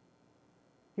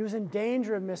 He was in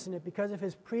danger of missing it because of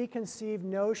his preconceived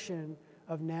notion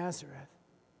of Nazareth.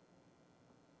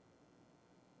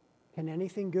 Can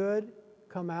anything good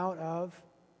come out of,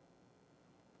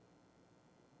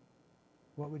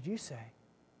 what would you say?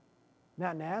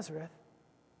 Not Nazareth.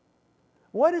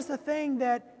 What is the thing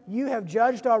that you have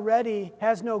judged already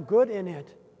has no good in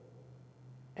it,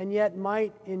 and yet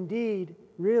might indeed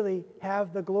really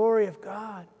have the glory of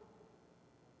God,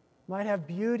 might have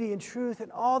beauty and truth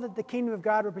and all that the kingdom of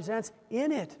God represents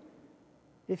in it,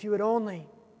 if you would only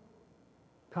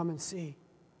come and see?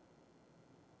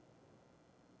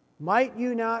 Might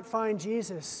you not find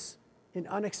Jesus in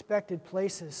unexpected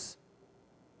places,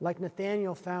 like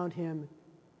Nathanael found him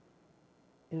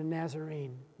in a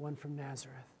Nazarene, one from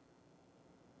Nazareth?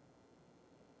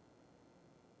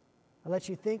 I'll let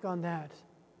you think on that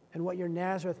and what your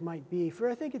Nazareth might be. For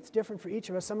I think it's different for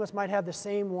each of us. Some of us might have the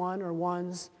same one or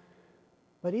ones,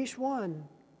 but each one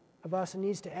of us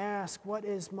needs to ask, what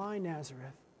is my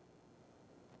Nazareth?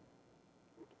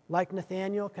 Like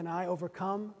Nathanael, can I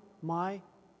overcome my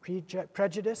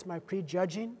prejudice, my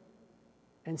prejudging,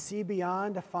 and see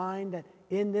beyond to find that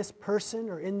in this person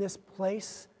or in this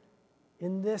place,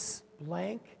 in this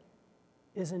blank,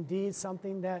 is indeed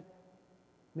something that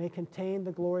may contain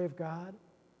the glory of God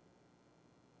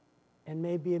and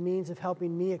may be a means of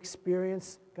helping me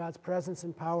experience God's presence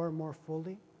and power more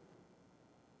fully?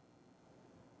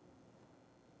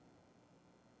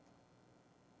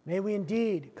 May we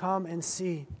indeed come and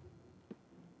see.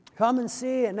 Come and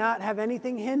see and not have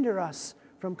anything hinder us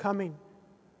from coming.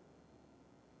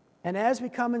 And as we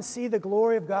come and see the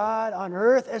glory of God on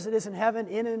earth as it is in heaven,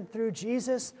 in and through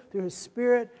Jesus, through His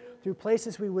Spirit, through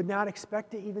places we would not expect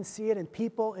to even see it, and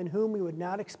people in whom we would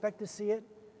not expect to see it,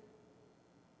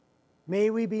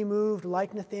 may we be moved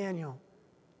like Nathanael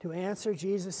to answer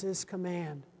Jesus'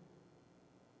 command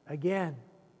again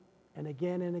and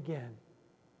again and again.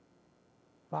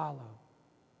 Follow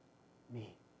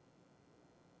me.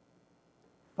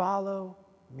 Follow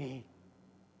me.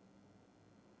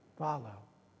 Follow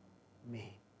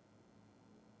me.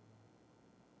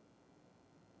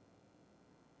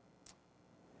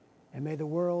 And may the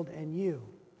world and you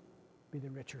be the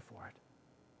richer for it.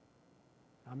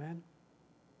 Amen.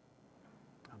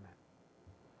 Amen.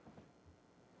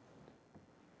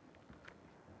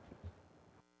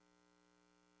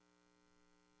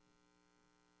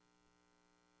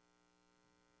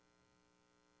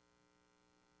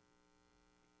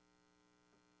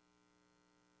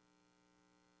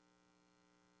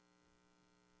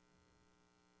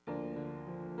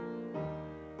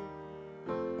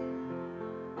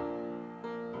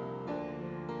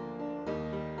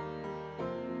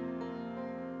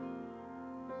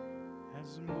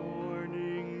 As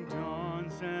morning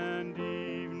dawns and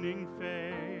evening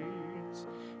fades,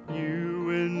 you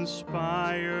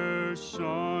inspire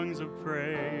songs of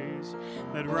praise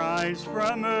that rise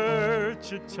from earth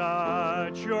to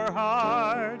touch your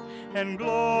heart and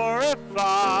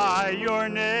glorify your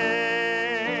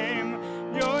name.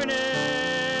 Your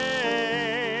name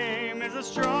is a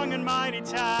strong and mighty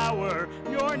tower.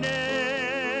 Your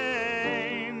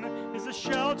name is a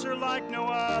shelter like no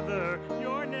other.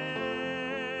 Your name,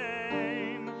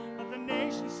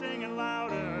 singing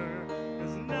louder,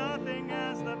 'cause nothing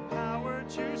has the power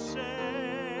to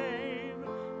save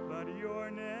but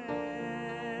your name.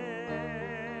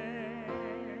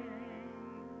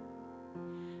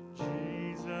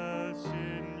 Jesus,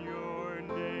 in your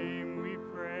name we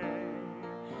pray.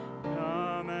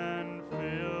 Come and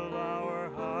fill our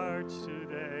hearts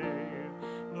today.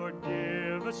 Lord,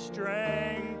 give us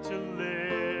strength to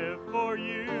live for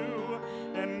you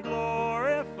and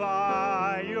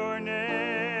glorify your name.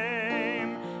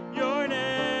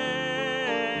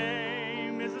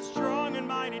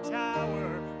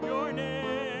 Tower, your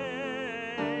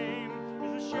name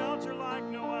is a shelter like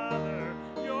no other.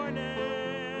 Your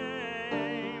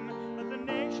name, let the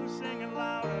nations sing it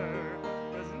louder,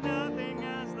 'cause nothing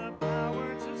has the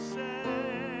power to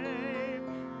save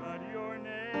but your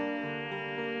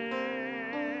name.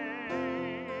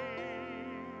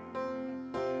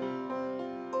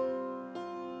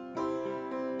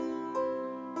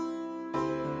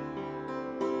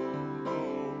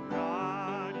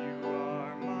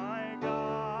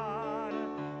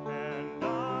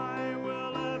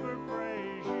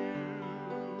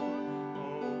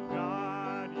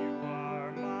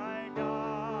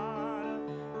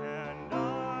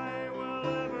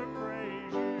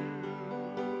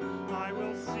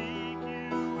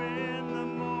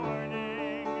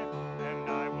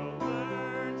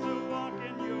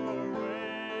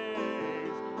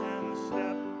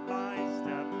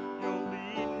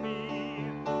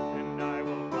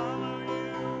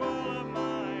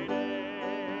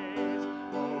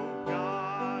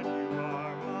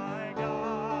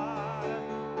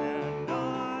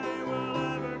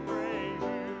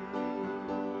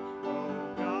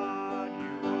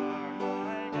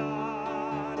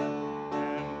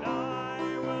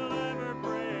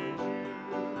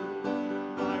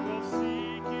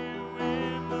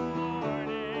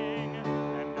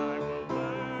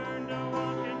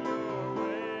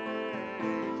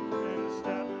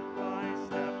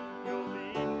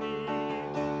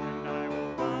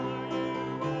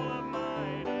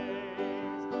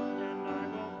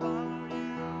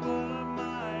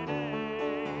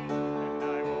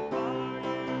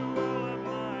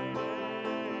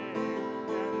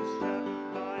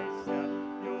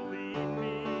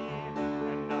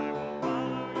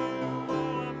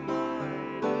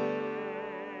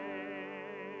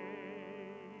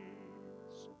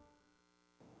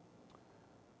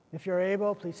 If you're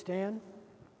able, please stand.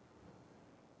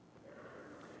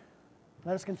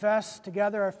 Let us confess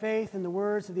together our faith in the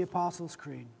words of the Apostles'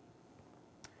 Creed.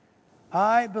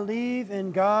 I believe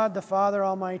in God the Father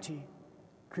Almighty,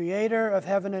 creator of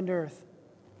heaven and earth.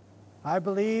 I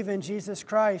believe in Jesus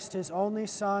Christ, his only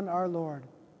Son, our Lord.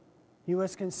 He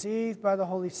was conceived by the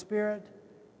Holy Spirit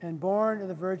and born of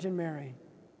the Virgin Mary.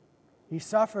 He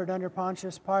suffered under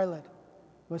Pontius Pilate,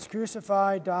 was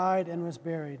crucified, died, and was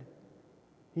buried.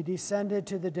 He descended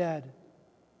to the dead.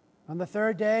 On the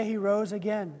third day he rose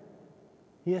again.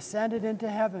 He ascended into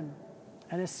heaven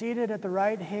and is seated at the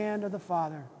right hand of the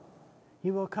Father. He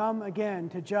will come again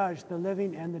to judge the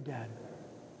living and the dead.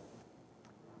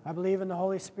 I believe in the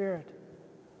Holy Spirit,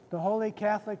 the Holy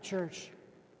Catholic Church,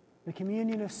 the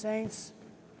communion of saints,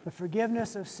 the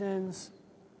forgiveness of sins,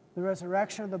 the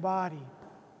resurrection of the body,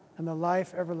 and the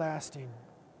life everlasting.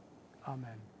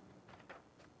 Amen.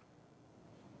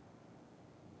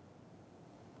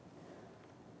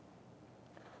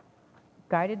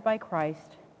 Guided by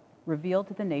Christ, revealed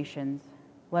to the nations,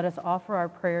 let us offer our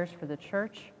prayers for the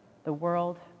church, the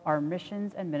world, our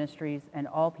missions and ministries, and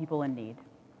all people in need.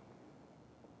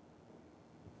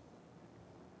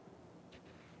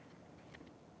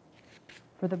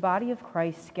 For the body of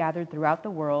Christ gathered throughout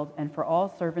the world, and for all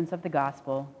servants of the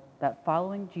gospel, that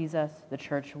following Jesus, the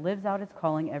church lives out its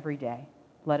calling every day,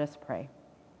 let us pray.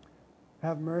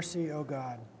 Have mercy, O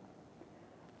God.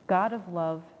 God of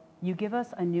love, you give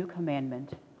us a new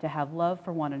commandment to have love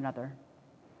for one another.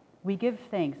 We give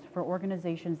thanks for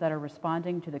organizations that are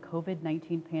responding to the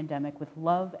COVID-19 pandemic with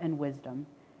love and wisdom,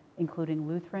 including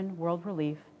Lutheran World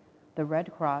Relief, the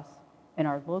Red Cross, and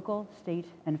our local, state,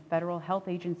 and federal health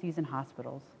agencies and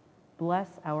hospitals. Bless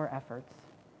our efforts.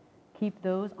 Keep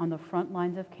those on the front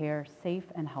lines of care safe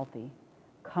and healthy.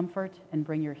 Comfort and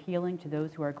bring your healing to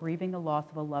those who are grieving the loss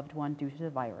of a loved one due to the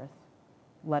virus.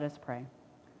 Let us pray.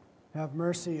 Have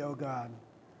mercy, O God.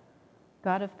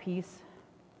 God of peace,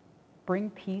 bring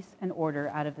peace and order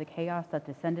out of the chaos that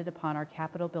descended upon our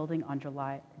Capitol building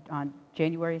on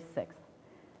January 6th.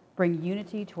 Bring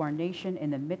unity to our nation in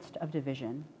the midst of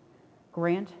division.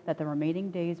 Grant that the remaining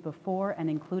days before and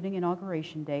including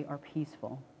Inauguration Day are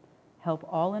peaceful. Help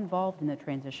all involved in the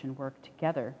transition work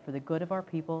together for the good of our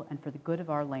people and for the good of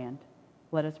our land.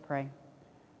 Let us pray.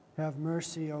 Have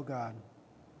mercy, O God.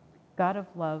 God of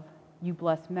love, you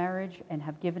bless marriage and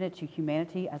have given it to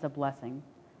humanity as a blessing.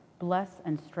 Bless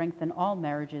and strengthen all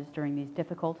marriages during these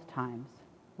difficult times.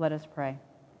 Let us pray.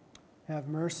 Have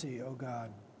mercy, O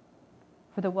God.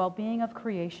 For the well-being of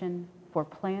creation, for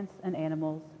plants and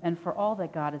animals, and for all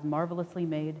that God has marvelously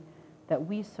made, that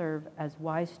we serve as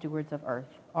wise stewards of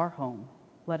earth, our home.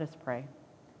 Let us pray.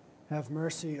 Have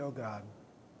mercy, O God.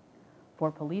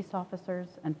 For police officers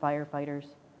and firefighters,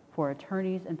 for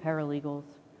attorneys and paralegals,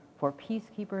 for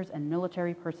peacekeepers and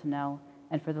military personnel,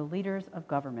 and for the leaders of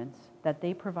governments, that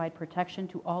they provide protection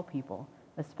to all people,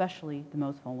 especially the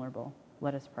most vulnerable.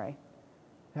 Let us pray.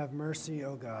 Have mercy,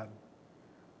 O God.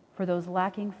 For those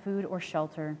lacking food or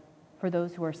shelter, for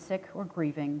those who are sick or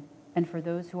grieving, and for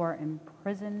those who are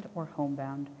imprisoned or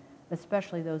homebound,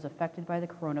 especially those affected by the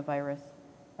coronavirus,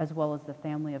 as well as the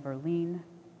family of Erlene,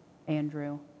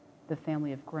 Andrew, the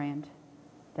family of Grant,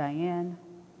 Diane,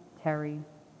 Terry,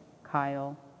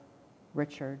 Kyle,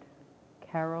 Richard,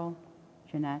 Carol,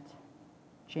 Jeanette,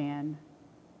 Jan,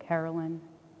 Carolyn,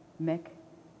 Mick,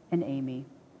 and Amy,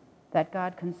 that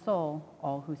God console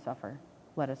all who suffer.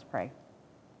 Let us pray.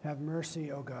 Have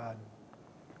mercy, O God.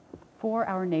 For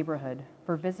our neighborhood,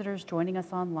 for visitors joining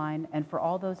us online, and for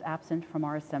all those absent from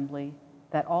our assembly,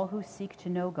 that all who seek to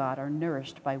know God are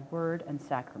nourished by word and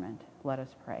sacrament. Let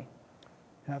us pray.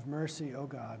 Have mercy, O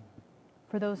God.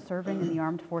 For those serving in the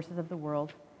armed forces of the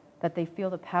world, that they feel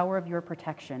the power of your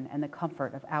protection and the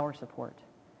comfort of our support.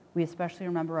 We especially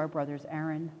remember our brothers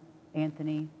Aaron,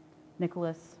 Anthony,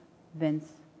 Nicholas, Vince,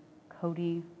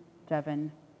 Cody,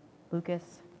 Devin,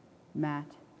 Lucas, Matt,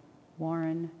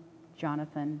 Warren,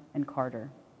 Jonathan, and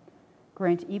Carter.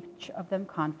 Grant each of them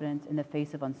confidence in the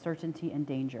face of uncertainty and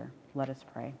danger. Let us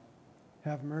pray.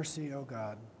 Have mercy, O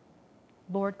God.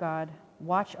 Lord God,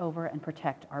 watch over and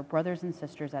protect our brothers and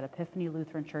sisters at Epiphany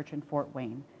Lutheran Church in Fort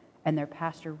Wayne and their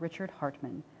pastor Richard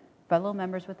Hartman, fellow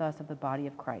members with us of the body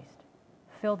of Christ.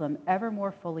 Fill them ever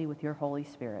more fully with your Holy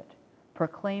Spirit.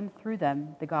 Proclaim through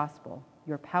them the gospel,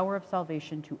 your power of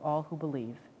salvation to all who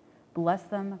believe. Bless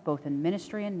them both in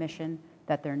ministry and mission,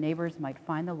 that their neighbors might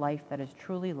find the life that is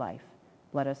truly life.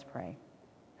 Let us pray.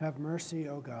 Have mercy,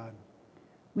 O God.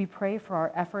 We pray for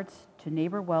our efforts to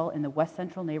neighbor well in the West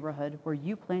Central neighborhood where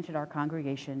you planted our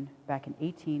congregation back in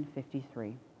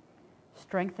 1853.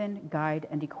 Strengthen, guide,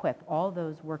 and equip all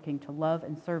those working to love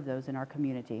and serve those in our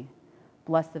community.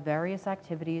 Bless the various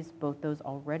activities, both those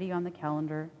already on the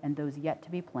calendar and those yet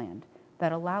to be planned,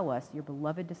 that allow us, your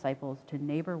beloved disciples, to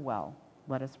neighbor well.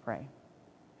 Let us pray.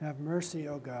 Have mercy,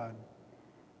 O God.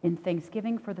 In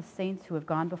thanksgiving for the saints who have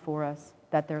gone before us,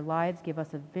 that their lives give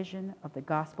us a vision of the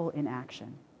gospel in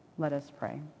action. Let us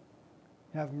pray.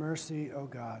 Have mercy, O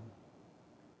God.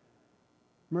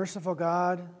 Merciful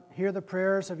God, hear the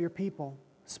prayers of your people,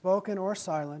 spoken or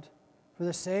silent, for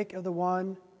the sake of the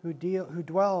one who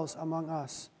dwells among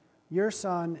us, your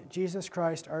Son, Jesus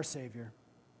Christ, our Savior.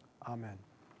 Amen.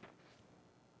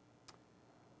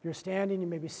 If you're standing, you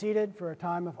may be seated for a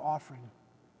time of offering.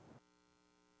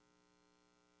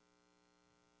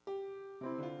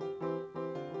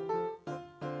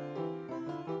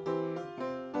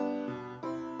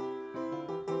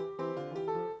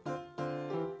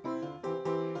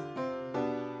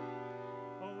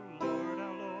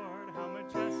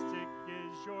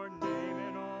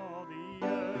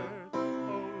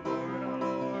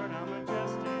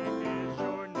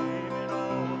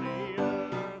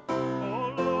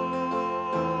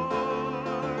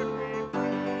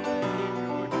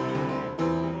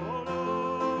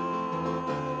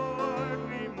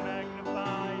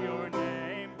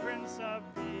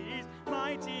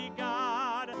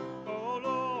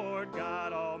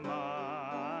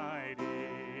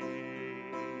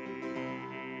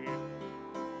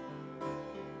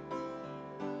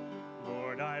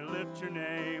 Your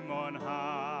name on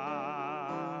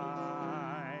high.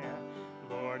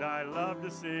 Lord, I love to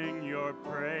sing your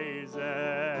praises.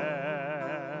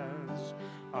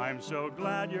 I'm so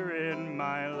glad you're in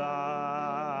my life.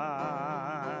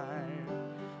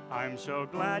 I'm so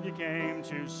glad you came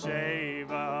to save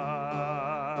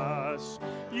us.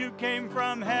 You came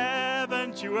from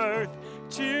heaven to earth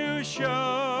to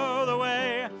show the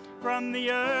way. From the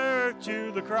earth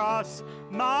to the cross,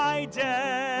 my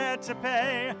debt to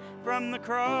pay. From the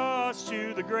cross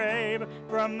to the grave,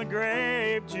 from the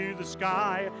grave to the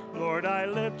sky, Lord, I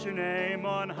lift your name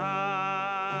on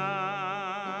high.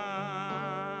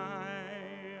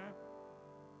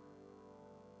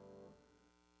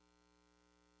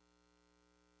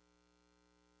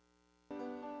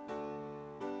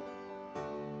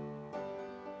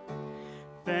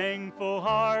 Thankful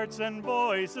hearts and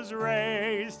voices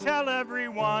raised, tell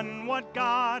everyone what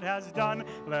God has done.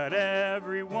 Let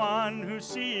everyone who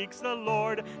seeks the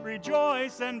Lord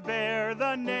rejoice and bear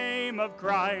the name of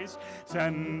Christ.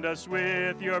 Send us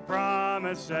with your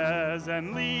promises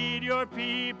and lead your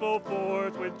people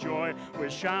forth with joy,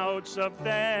 with shouts of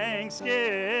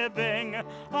thanksgiving.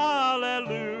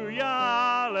 Alleluia,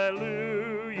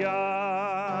 alleluia.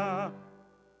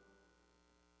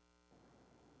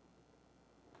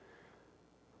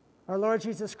 Our Lord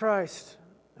Jesus Christ,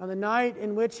 on the night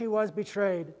in which he was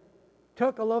betrayed,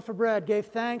 took a loaf of bread, gave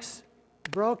thanks,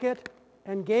 broke it,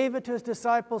 and gave it to his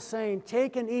disciples, saying,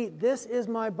 "Take and eat. This is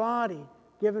my body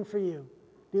given for you.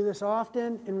 Do this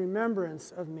often in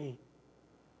remembrance of me."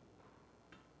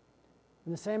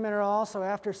 In the same manner also,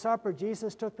 after supper,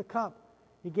 Jesus took the cup.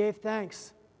 He gave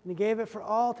thanks, and he gave it for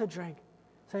all to drink,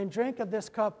 saying, "Drink of this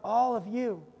cup, all of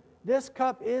you. This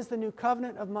cup is the new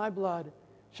covenant of my blood,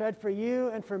 shed for you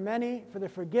and for many for the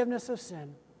forgiveness of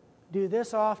sin. Do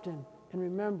this often in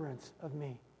remembrance of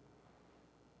me."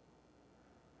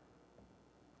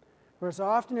 For as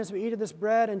often as we eat of this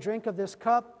bread and drink of this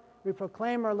cup, we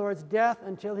proclaim our Lord's death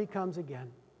until he comes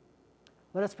again.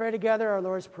 Let us pray together our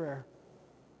Lord's Prayer.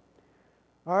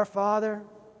 Our Father,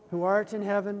 who art in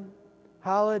heaven,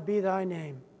 hallowed be thy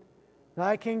name.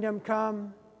 Thy kingdom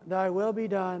come, thy will be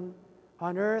done,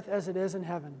 on earth as it is in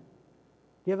heaven.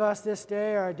 Give us this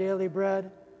day our daily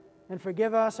bread, and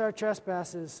forgive us our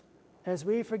trespasses, as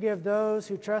we forgive those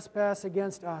who trespass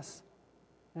against us.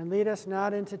 And lead us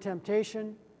not into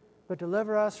temptation, but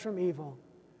deliver us from evil.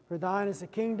 For thine is the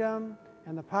kingdom,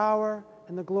 and the power,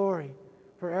 and the glory,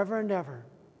 forever and ever.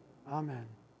 Amen.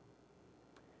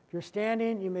 If you're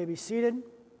standing, you may be seated.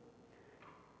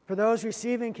 For those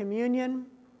receiving communion,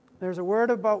 there's a word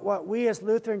about what we as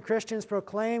Lutheran Christians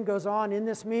proclaim goes on in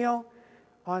this meal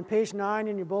on page 9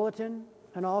 in your bulletin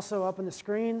and also up on the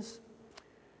screens.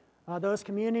 Those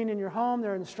communing in your home,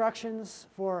 there are instructions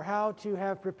for how to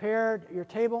have prepared your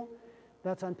table.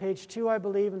 That's on page 2, I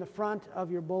believe, in the front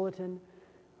of your bulletin.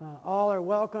 All are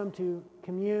welcome to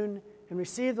commune and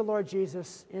receive the Lord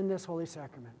Jesus in this holy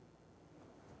sacrament.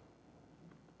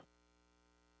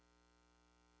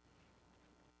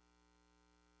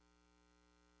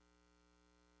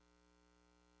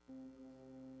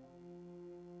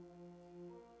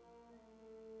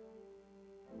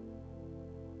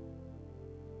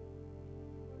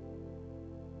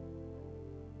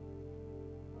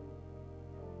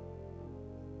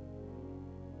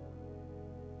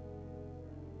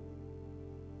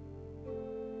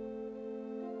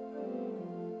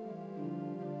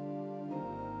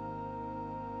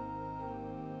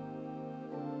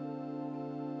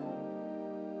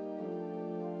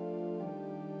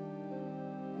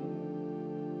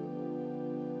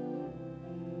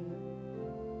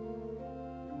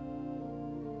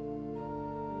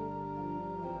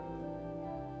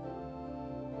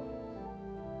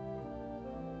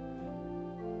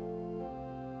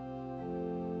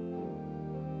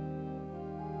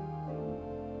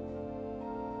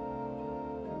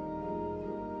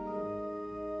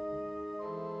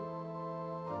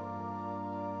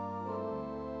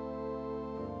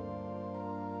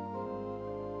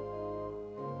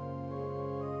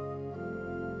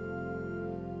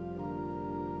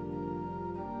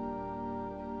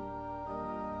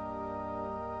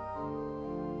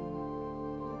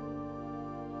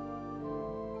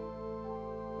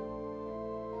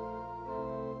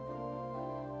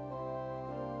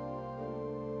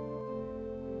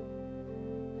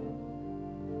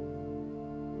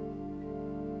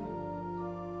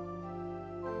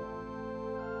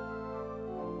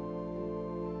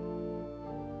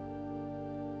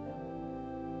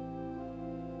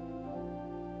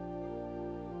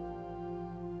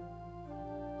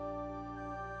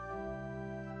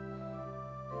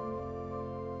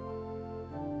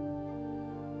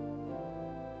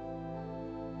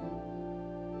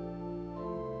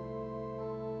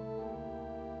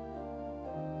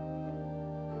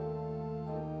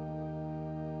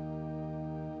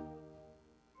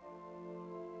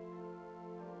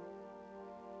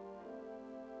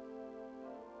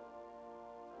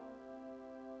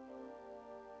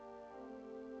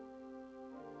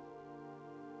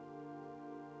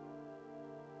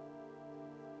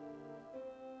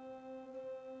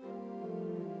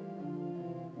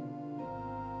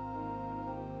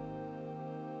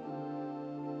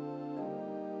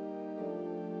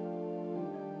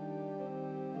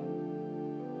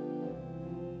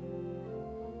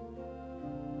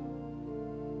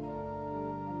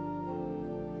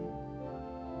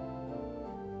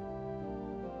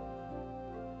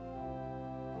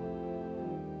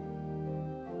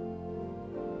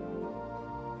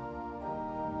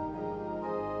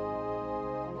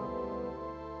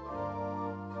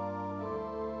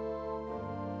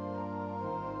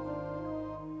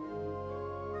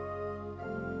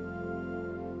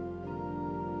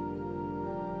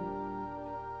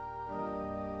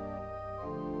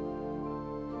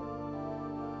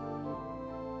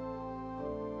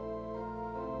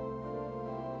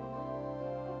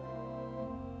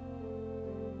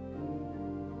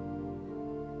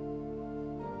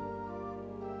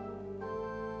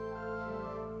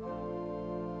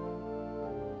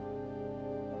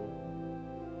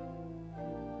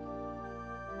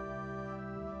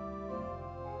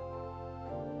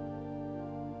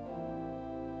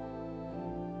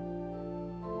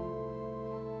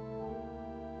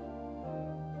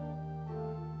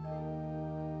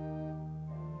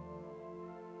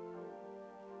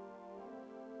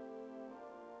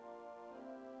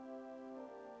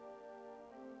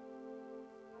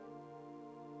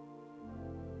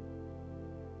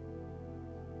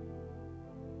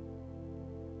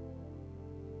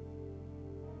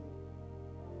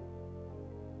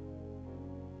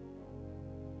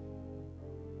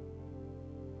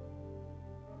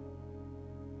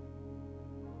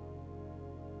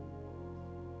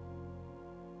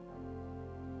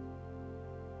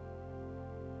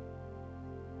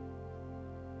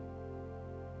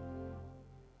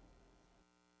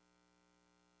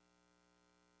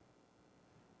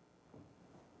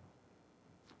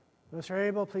 Those who are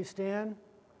able, please stand.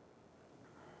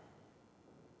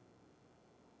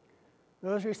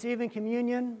 Those receiving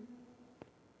communion,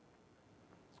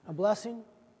 a blessing.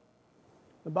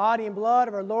 The body and blood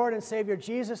of our Lord and Savior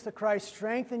Jesus the Christ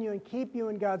strengthen you and keep you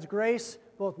in God's grace,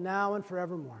 both now and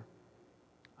forevermore.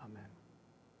 Amen.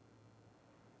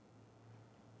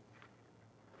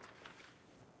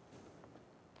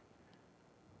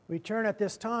 We turn at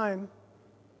this time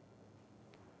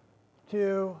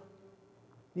to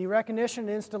the recognition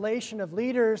and installation of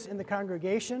leaders in the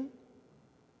congregation.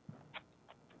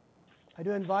 I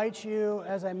do invite you,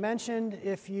 as I mentioned,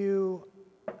 if you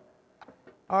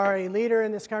are a leader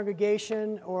in this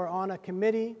congregation or on a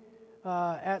committee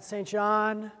at St.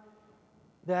 John,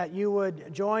 that you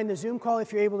would join the Zoom call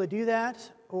if you're able to do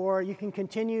that, or you can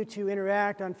continue to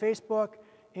interact on Facebook,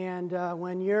 and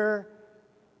when your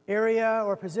area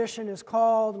or position is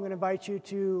called, I'm going to invite you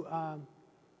to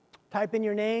type in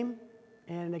your name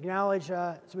and acknowledge,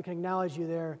 so we can acknowledge you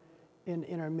there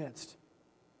in our midst.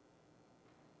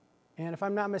 And if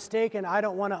I'm not mistaken, I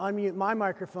don't want to unmute my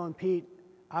microphone, Pete.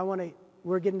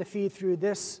 We're getting the feed through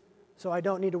this, so I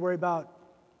don't need to worry about.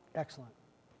 Excellent.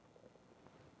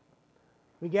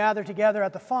 We gather together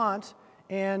at the font,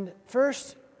 and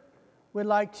first I would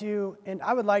like to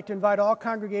invite all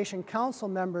congregation council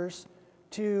members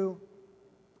to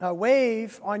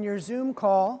wave on your Zoom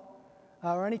call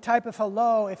or any type of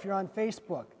hello if you're on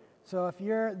Facebook. So if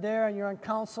you're there and you're on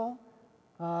council,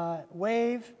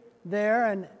 wave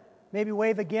there, and maybe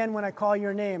wave again when I call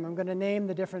your name. I'm going to name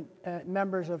the different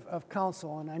members of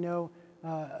council, and I know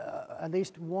at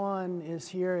least one is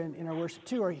here in our worship,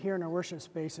 two are here in our worship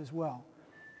space as well.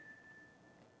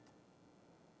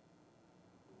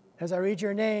 As I read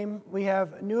your name, we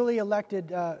have newly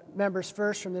elected members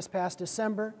first from this past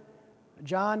December: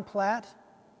 John Platt,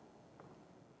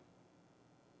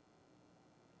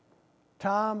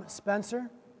 Tom Spencer,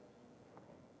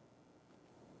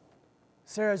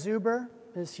 Sarah Zuber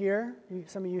is here.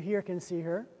 Some of you here can see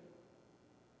her.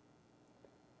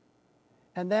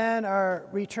 And then our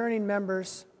returning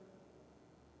members,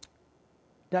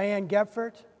 Diane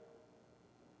Gepfert.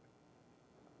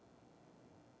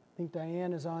 I think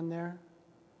Diane is on there.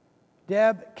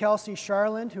 Deb Kelsey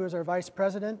Charland, who is our vice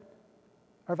president,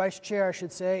 our vice chair, I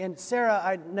should say. And Sarah,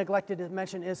 I neglected to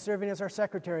mention, is serving as our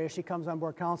secretary as she comes on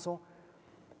board council.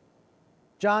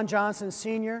 John Johnson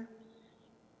Sr.,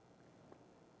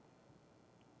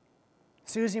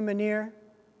 Susie Manier,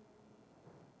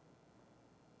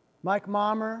 Mike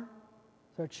Mommer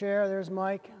is our chair. There's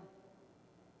Mike.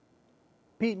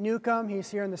 Pete Newcomb, he's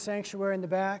here in the sanctuary in the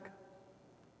back.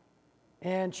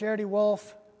 And Charity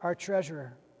Wolf, our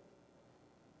treasurer.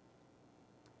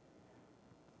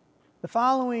 The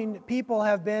following people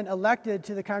have been elected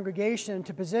to the congregation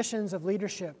to positions of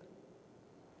leadership.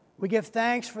 We give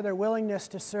thanks for their willingness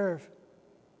to serve.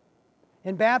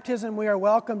 In baptism, we are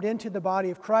welcomed into the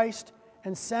body of Christ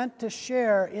and sent to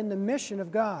share in the mission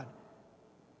of God.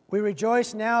 We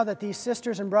rejoice now that these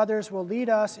sisters and brothers will lead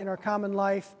us in our common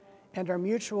life and our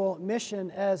mutual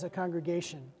mission as a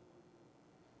congregation.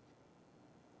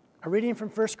 A reading from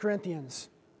 1 Corinthians.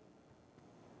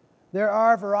 There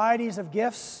are varieties of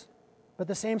gifts, but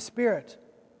the same Spirit.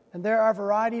 And there are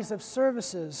varieties of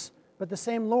services, but the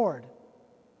same Lord.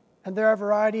 And there are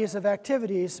varieties of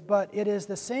activities, but it is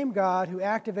the same God who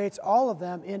activates all of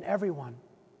them in everyone.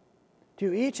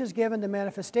 To each is given the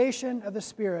manifestation of the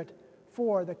Spirit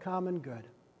for the common good.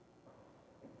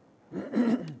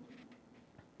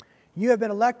 You have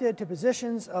been elected to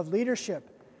positions of leadership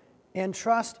and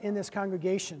trust in this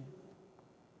congregation.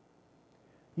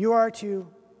 You are to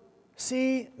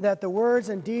see that the words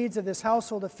and deeds of this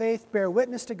household of faith bear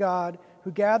witness to God,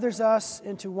 who gathers us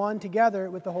into one together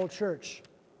with the whole church.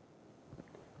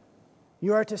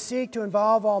 You are to seek to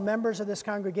involve all members of this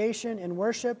congregation in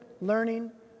worship,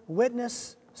 learning,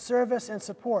 witness, service, and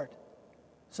support,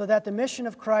 so that the mission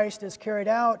of Christ is carried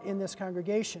out in this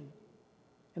congregation,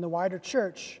 in the wider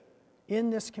church, in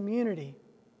this community,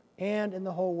 and in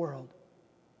the whole world.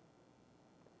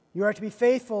 You are to be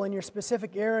faithful in your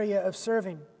specific area of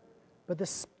serving, but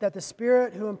that the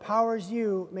Spirit who empowers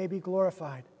you may be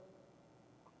glorified.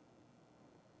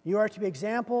 You are to be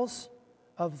examples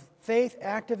of faith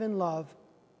active in love,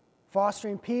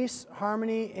 fostering peace,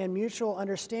 harmony, and mutual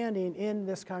understanding in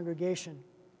this congregation.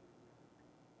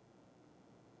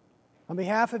 On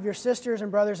behalf of your sisters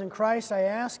and brothers in Christ, I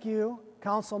ask you,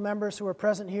 council members who are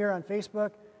present here on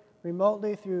Facebook,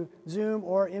 remotely through Zoom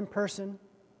or in person,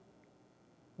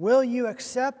 will you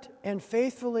accept and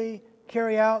faithfully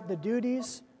carry out the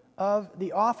duties of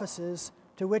the offices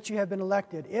to which you have been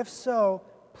elected? If so,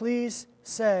 please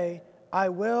say, I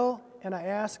will, and I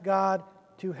ask God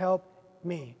to help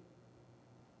me.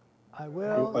 I I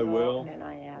will, will, And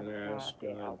I ask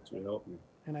God to help me.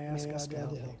 and I ask God to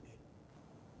help me.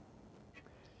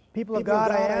 People of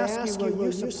God, I ask you,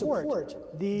 will you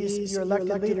support these your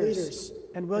elected leaders?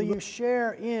 And will you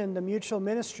share in the mutual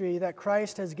ministry that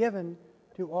Christ has given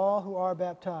to all who are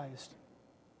baptized?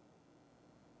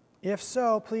 If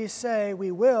so, please say,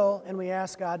 we will, and we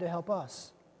ask God to help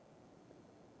us.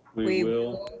 We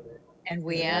will, and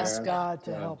we Ask ask God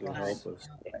to help us.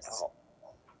 us.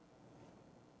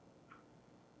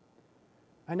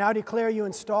 I now declare you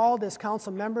installed as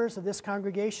council members of this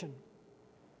congregation.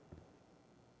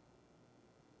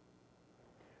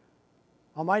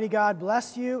 Almighty God,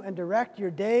 bless you and direct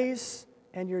your days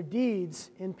and your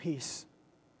deeds in peace,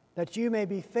 that you may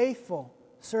be faithful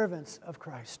servants of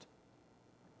Christ.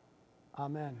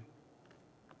 Amen.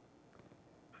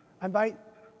 I invite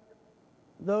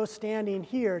those standing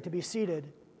here to be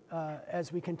seated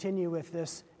as we continue with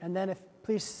this, and then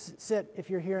please sit if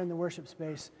you're here in the worship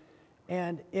space,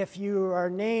 and if you are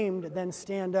named, then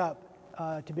stand up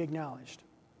to be acknowledged.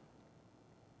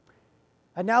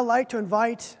 I'd now like to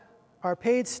invite our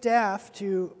paid staff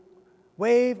to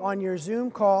wave on your Zoom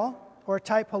call or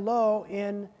type hello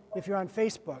in if you're on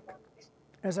Facebook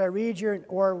as I read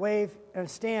or wave and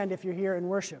stand if you're here in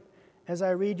worship as I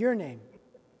read your name.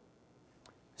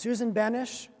 Susan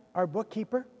Benish, our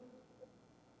bookkeeper.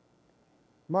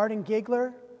 Martin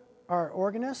Gigler, our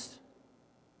organist.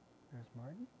 There's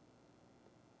Martin.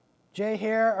 Jay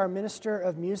Hare, our minister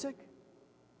of music.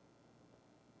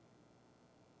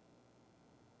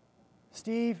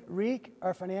 Steve Reek,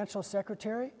 our financial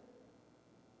secretary.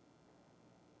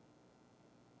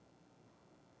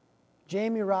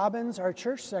 Jamie Robbins, our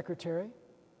church secretary.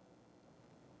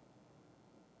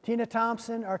 Tina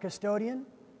Thompson, our custodian.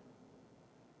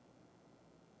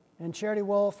 And Charity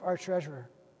Wolf, our treasurer.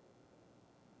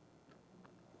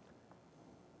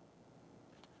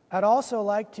 I'd also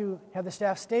like to have the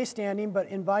staff stay standing, but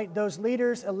invite those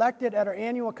leaders elected at our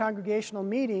annual congregational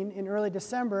meeting in early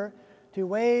December to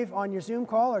wave on your Zoom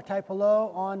call or type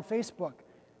hello on Facebook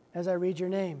as I read your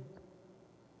name.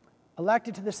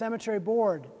 Elected to the cemetery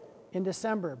board in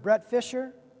December, Brett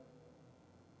Fisher,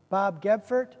 Bob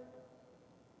Gebfert,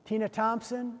 Tina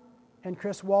Thompson, and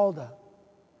Chris Walda.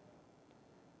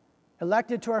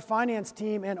 Elected to our finance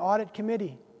team and audit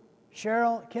committee,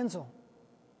 Cheryl Kinzel.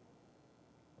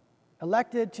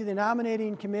 Elected to the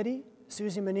nominating committee,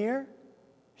 Susie Manier,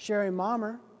 Sherry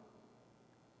Mommer,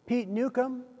 Pete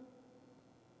Newcomb,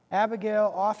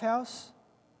 Abigail Offhouse,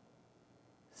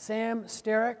 Sam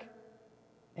Sterick,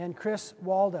 and Chris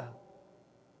Walda.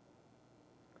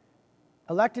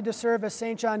 Elected to serve as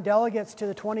St. John delegates to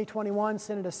the 2021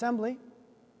 Synod Assembly,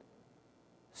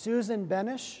 Susan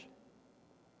Benish,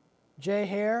 Jay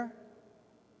Hare,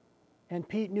 and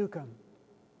Pete Newcomb.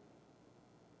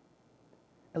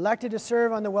 Elected to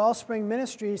serve on the Wellspring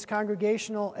Ministries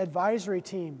Congregational Advisory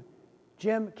Team,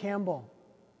 Jim Campbell.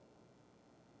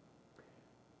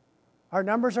 Our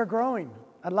numbers are growing.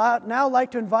 I'd now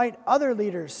like to invite other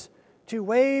leaders to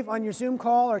wave on your Zoom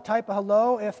call or type a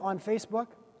hello if on Facebook,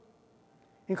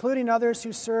 including others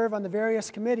who serve on the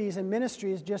various committees and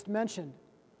ministries just mentioned.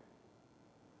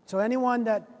 So anyone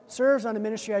that serves on the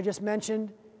ministry I just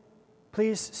mentioned,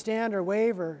 please stand or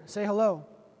wave or say hello.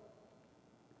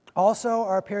 Also,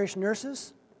 our parish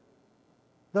nurses,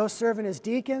 those serving as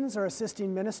deacons or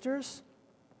assisting ministers.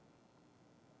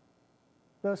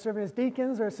 Those serving as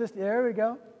deacons or assisting, there we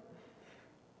go.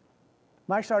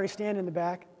 Mike's already standing in the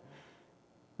back.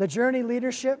 The Journey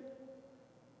leadership,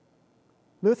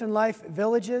 Lutheran Life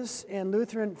Villages and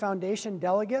Lutheran Foundation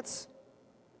delegates,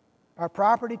 our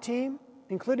property team,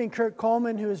 including Kurt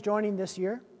Coleman, who is joining this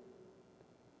year,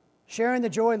 Sharing the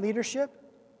Joy leadership,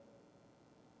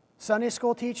 Sunday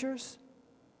school teachers.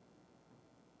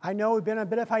 I know we've been on a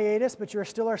bit of hiatus, but you're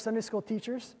still our Sunday school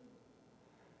teachers.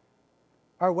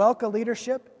 Our Welca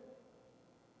leadership,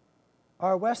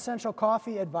 our West Central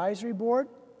Coffee Advisory Board,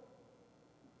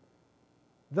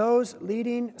 those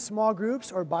leading small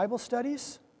groups or Bible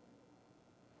studies.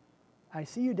 I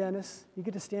see you, Dennis. You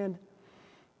get to stand.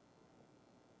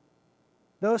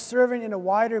 Those serving in a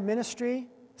wider ministry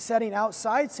setting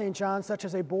outside St. John, such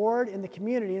as a board in the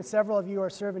community, and several of you are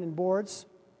serving in boards,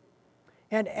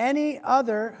 and any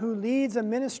other who leads a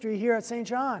ministry here at St.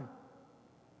 John.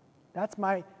 That's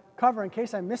my cover in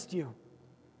case I missed you.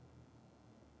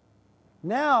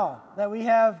 Now that we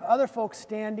have other folks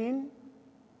standing,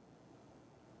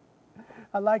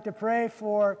 I'd like to pray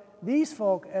for these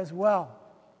folk as well.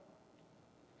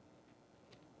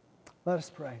 Let us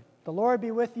pray. The Lord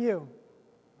be with you.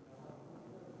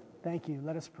 Thank you.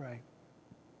 Let us pray.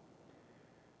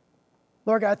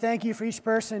 Lord God, thank you for each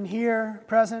person here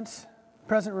present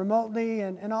remotely,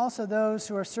 and also those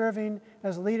who are serving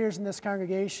as leaders in this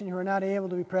congregation who are not able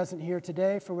to be present here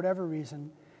today for whatever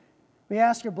reason. We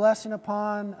ask your blessing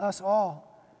upon us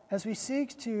all as we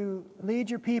seek to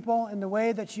lead your people in the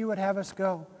way that you would have us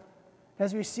go,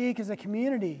 as we seek as a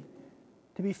community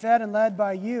to be fed and led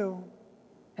by you,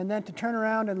 and then to turn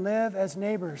around and live as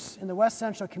neighbors in the West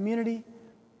Central community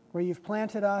where you've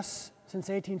planted us since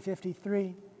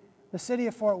 1853, the city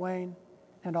of Fort Wayne,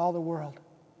 and all the world.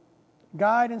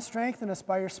 Guide and strengthen us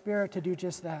by your Spirit to do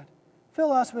just that.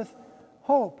 Fill us with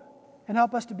hope and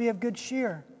help us to be of good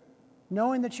cheer,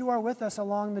 knowing that you are with us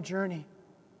along the journey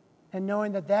and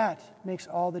knowing that that makes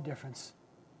all the difference.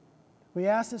 We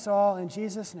ask this all in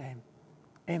Jesus' name.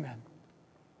 Amen.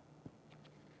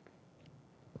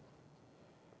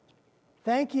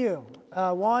 Thank you,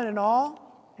 one and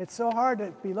all. It's so hard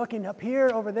to be looking up here,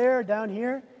 over there, down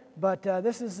here, but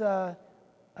this is a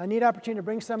neat opportunity to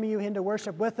bring some of you into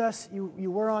worship with us.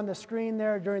 You were on the screen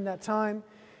there during that time,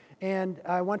 and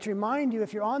I want to remind you,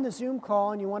 if you're on the Zoom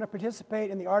call and you want to participate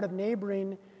in the Art of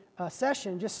Neighboring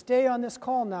session, just stay on this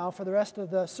call now for the rest of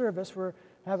the service. We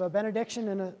have a benediction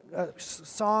and a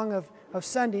song of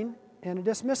sending and a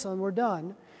dismissal, and we're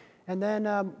done. And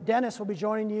then Dennis will be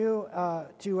joining you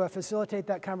to facilitate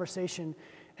that conversation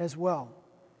as well.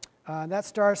 That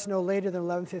starts no later than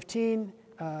 11:15,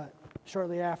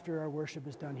 shortly after our worship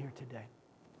is done here today.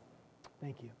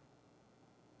 Thank you.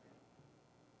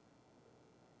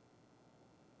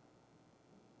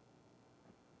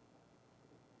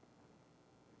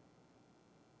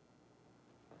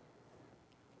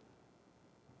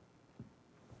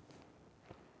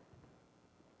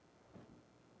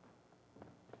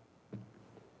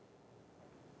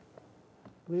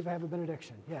 I believe I have a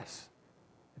benediction. Yes.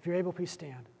 If you're able, please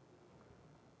stand.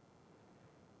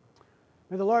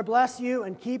 May the Lord bless you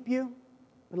and keep you.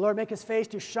 May the Lord make his face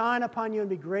to shine upon you and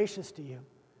be gracious to you.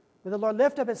 May the Lord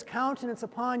lift up his countenance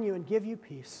upon you and give you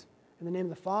peace. In the name of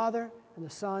the Father, and the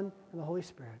Son, and the Holy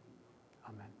Spirit.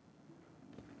 Amen.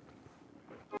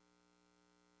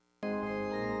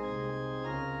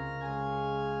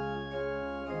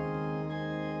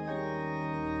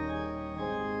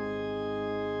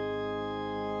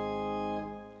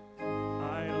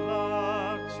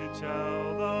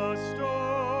 Tell the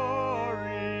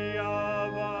story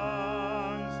of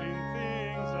unseen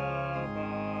things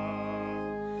above,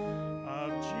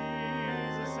 of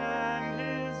Jesus and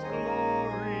his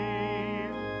glory,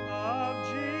 of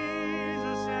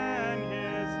Jesus and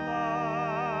his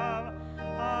love.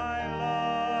 I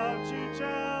love to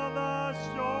tell the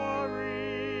story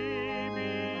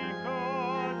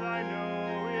because I know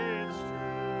it's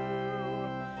true.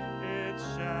 It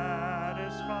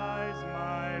satisfies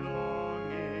my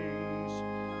longings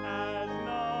as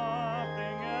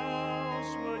nothing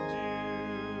else would do.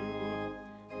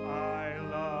 I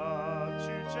love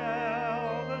to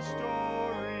tell the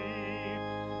story.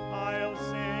 I'll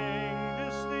sing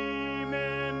this theme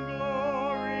in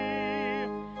glory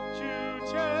to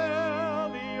tell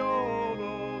the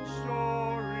old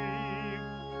story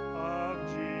of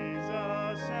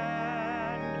Jesus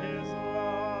and his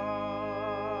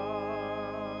love.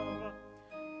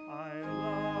 I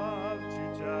love to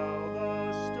tell the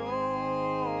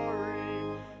story,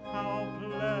 how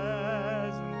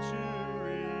pleasant to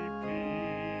repeat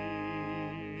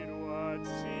what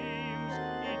seems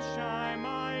each time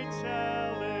I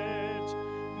tell it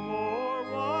more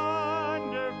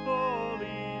wonderfully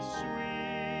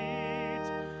sweet.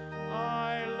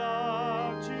 I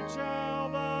love to tell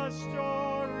the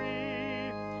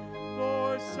story,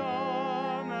 for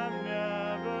some have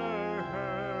never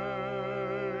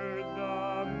heard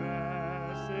the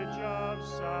message of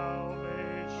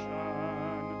salvation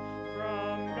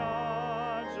from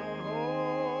God's own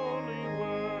holy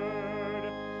word.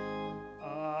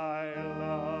 I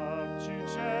love to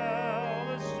tell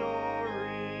the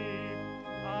story.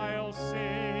 I'll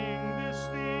sing this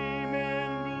theme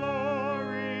in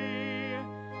glory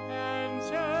and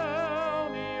tell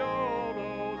the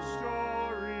old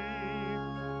story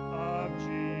of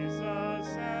Jesus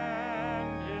and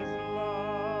his love.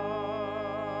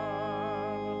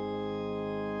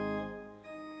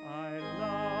 I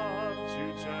love to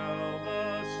tell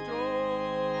the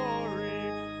story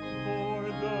for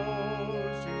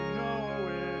those who know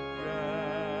it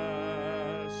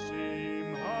best, seem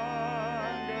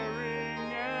hungering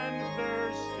and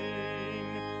thirsting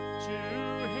to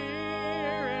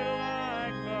hear it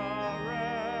like the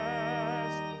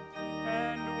rest.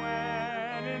 And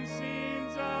when in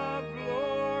scenes of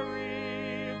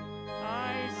glory I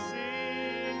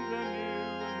sing the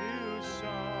new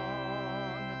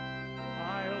song,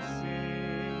 I'll sing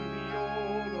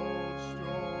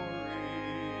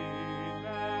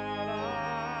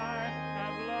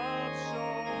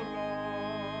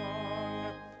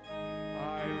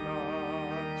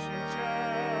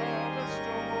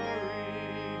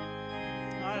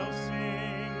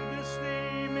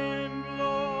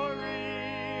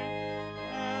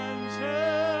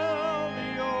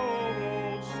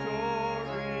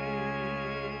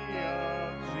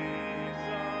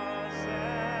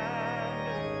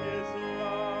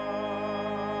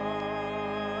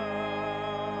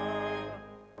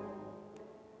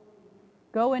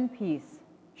Go in peace.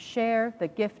 Share the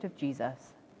gift of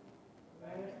Jesus.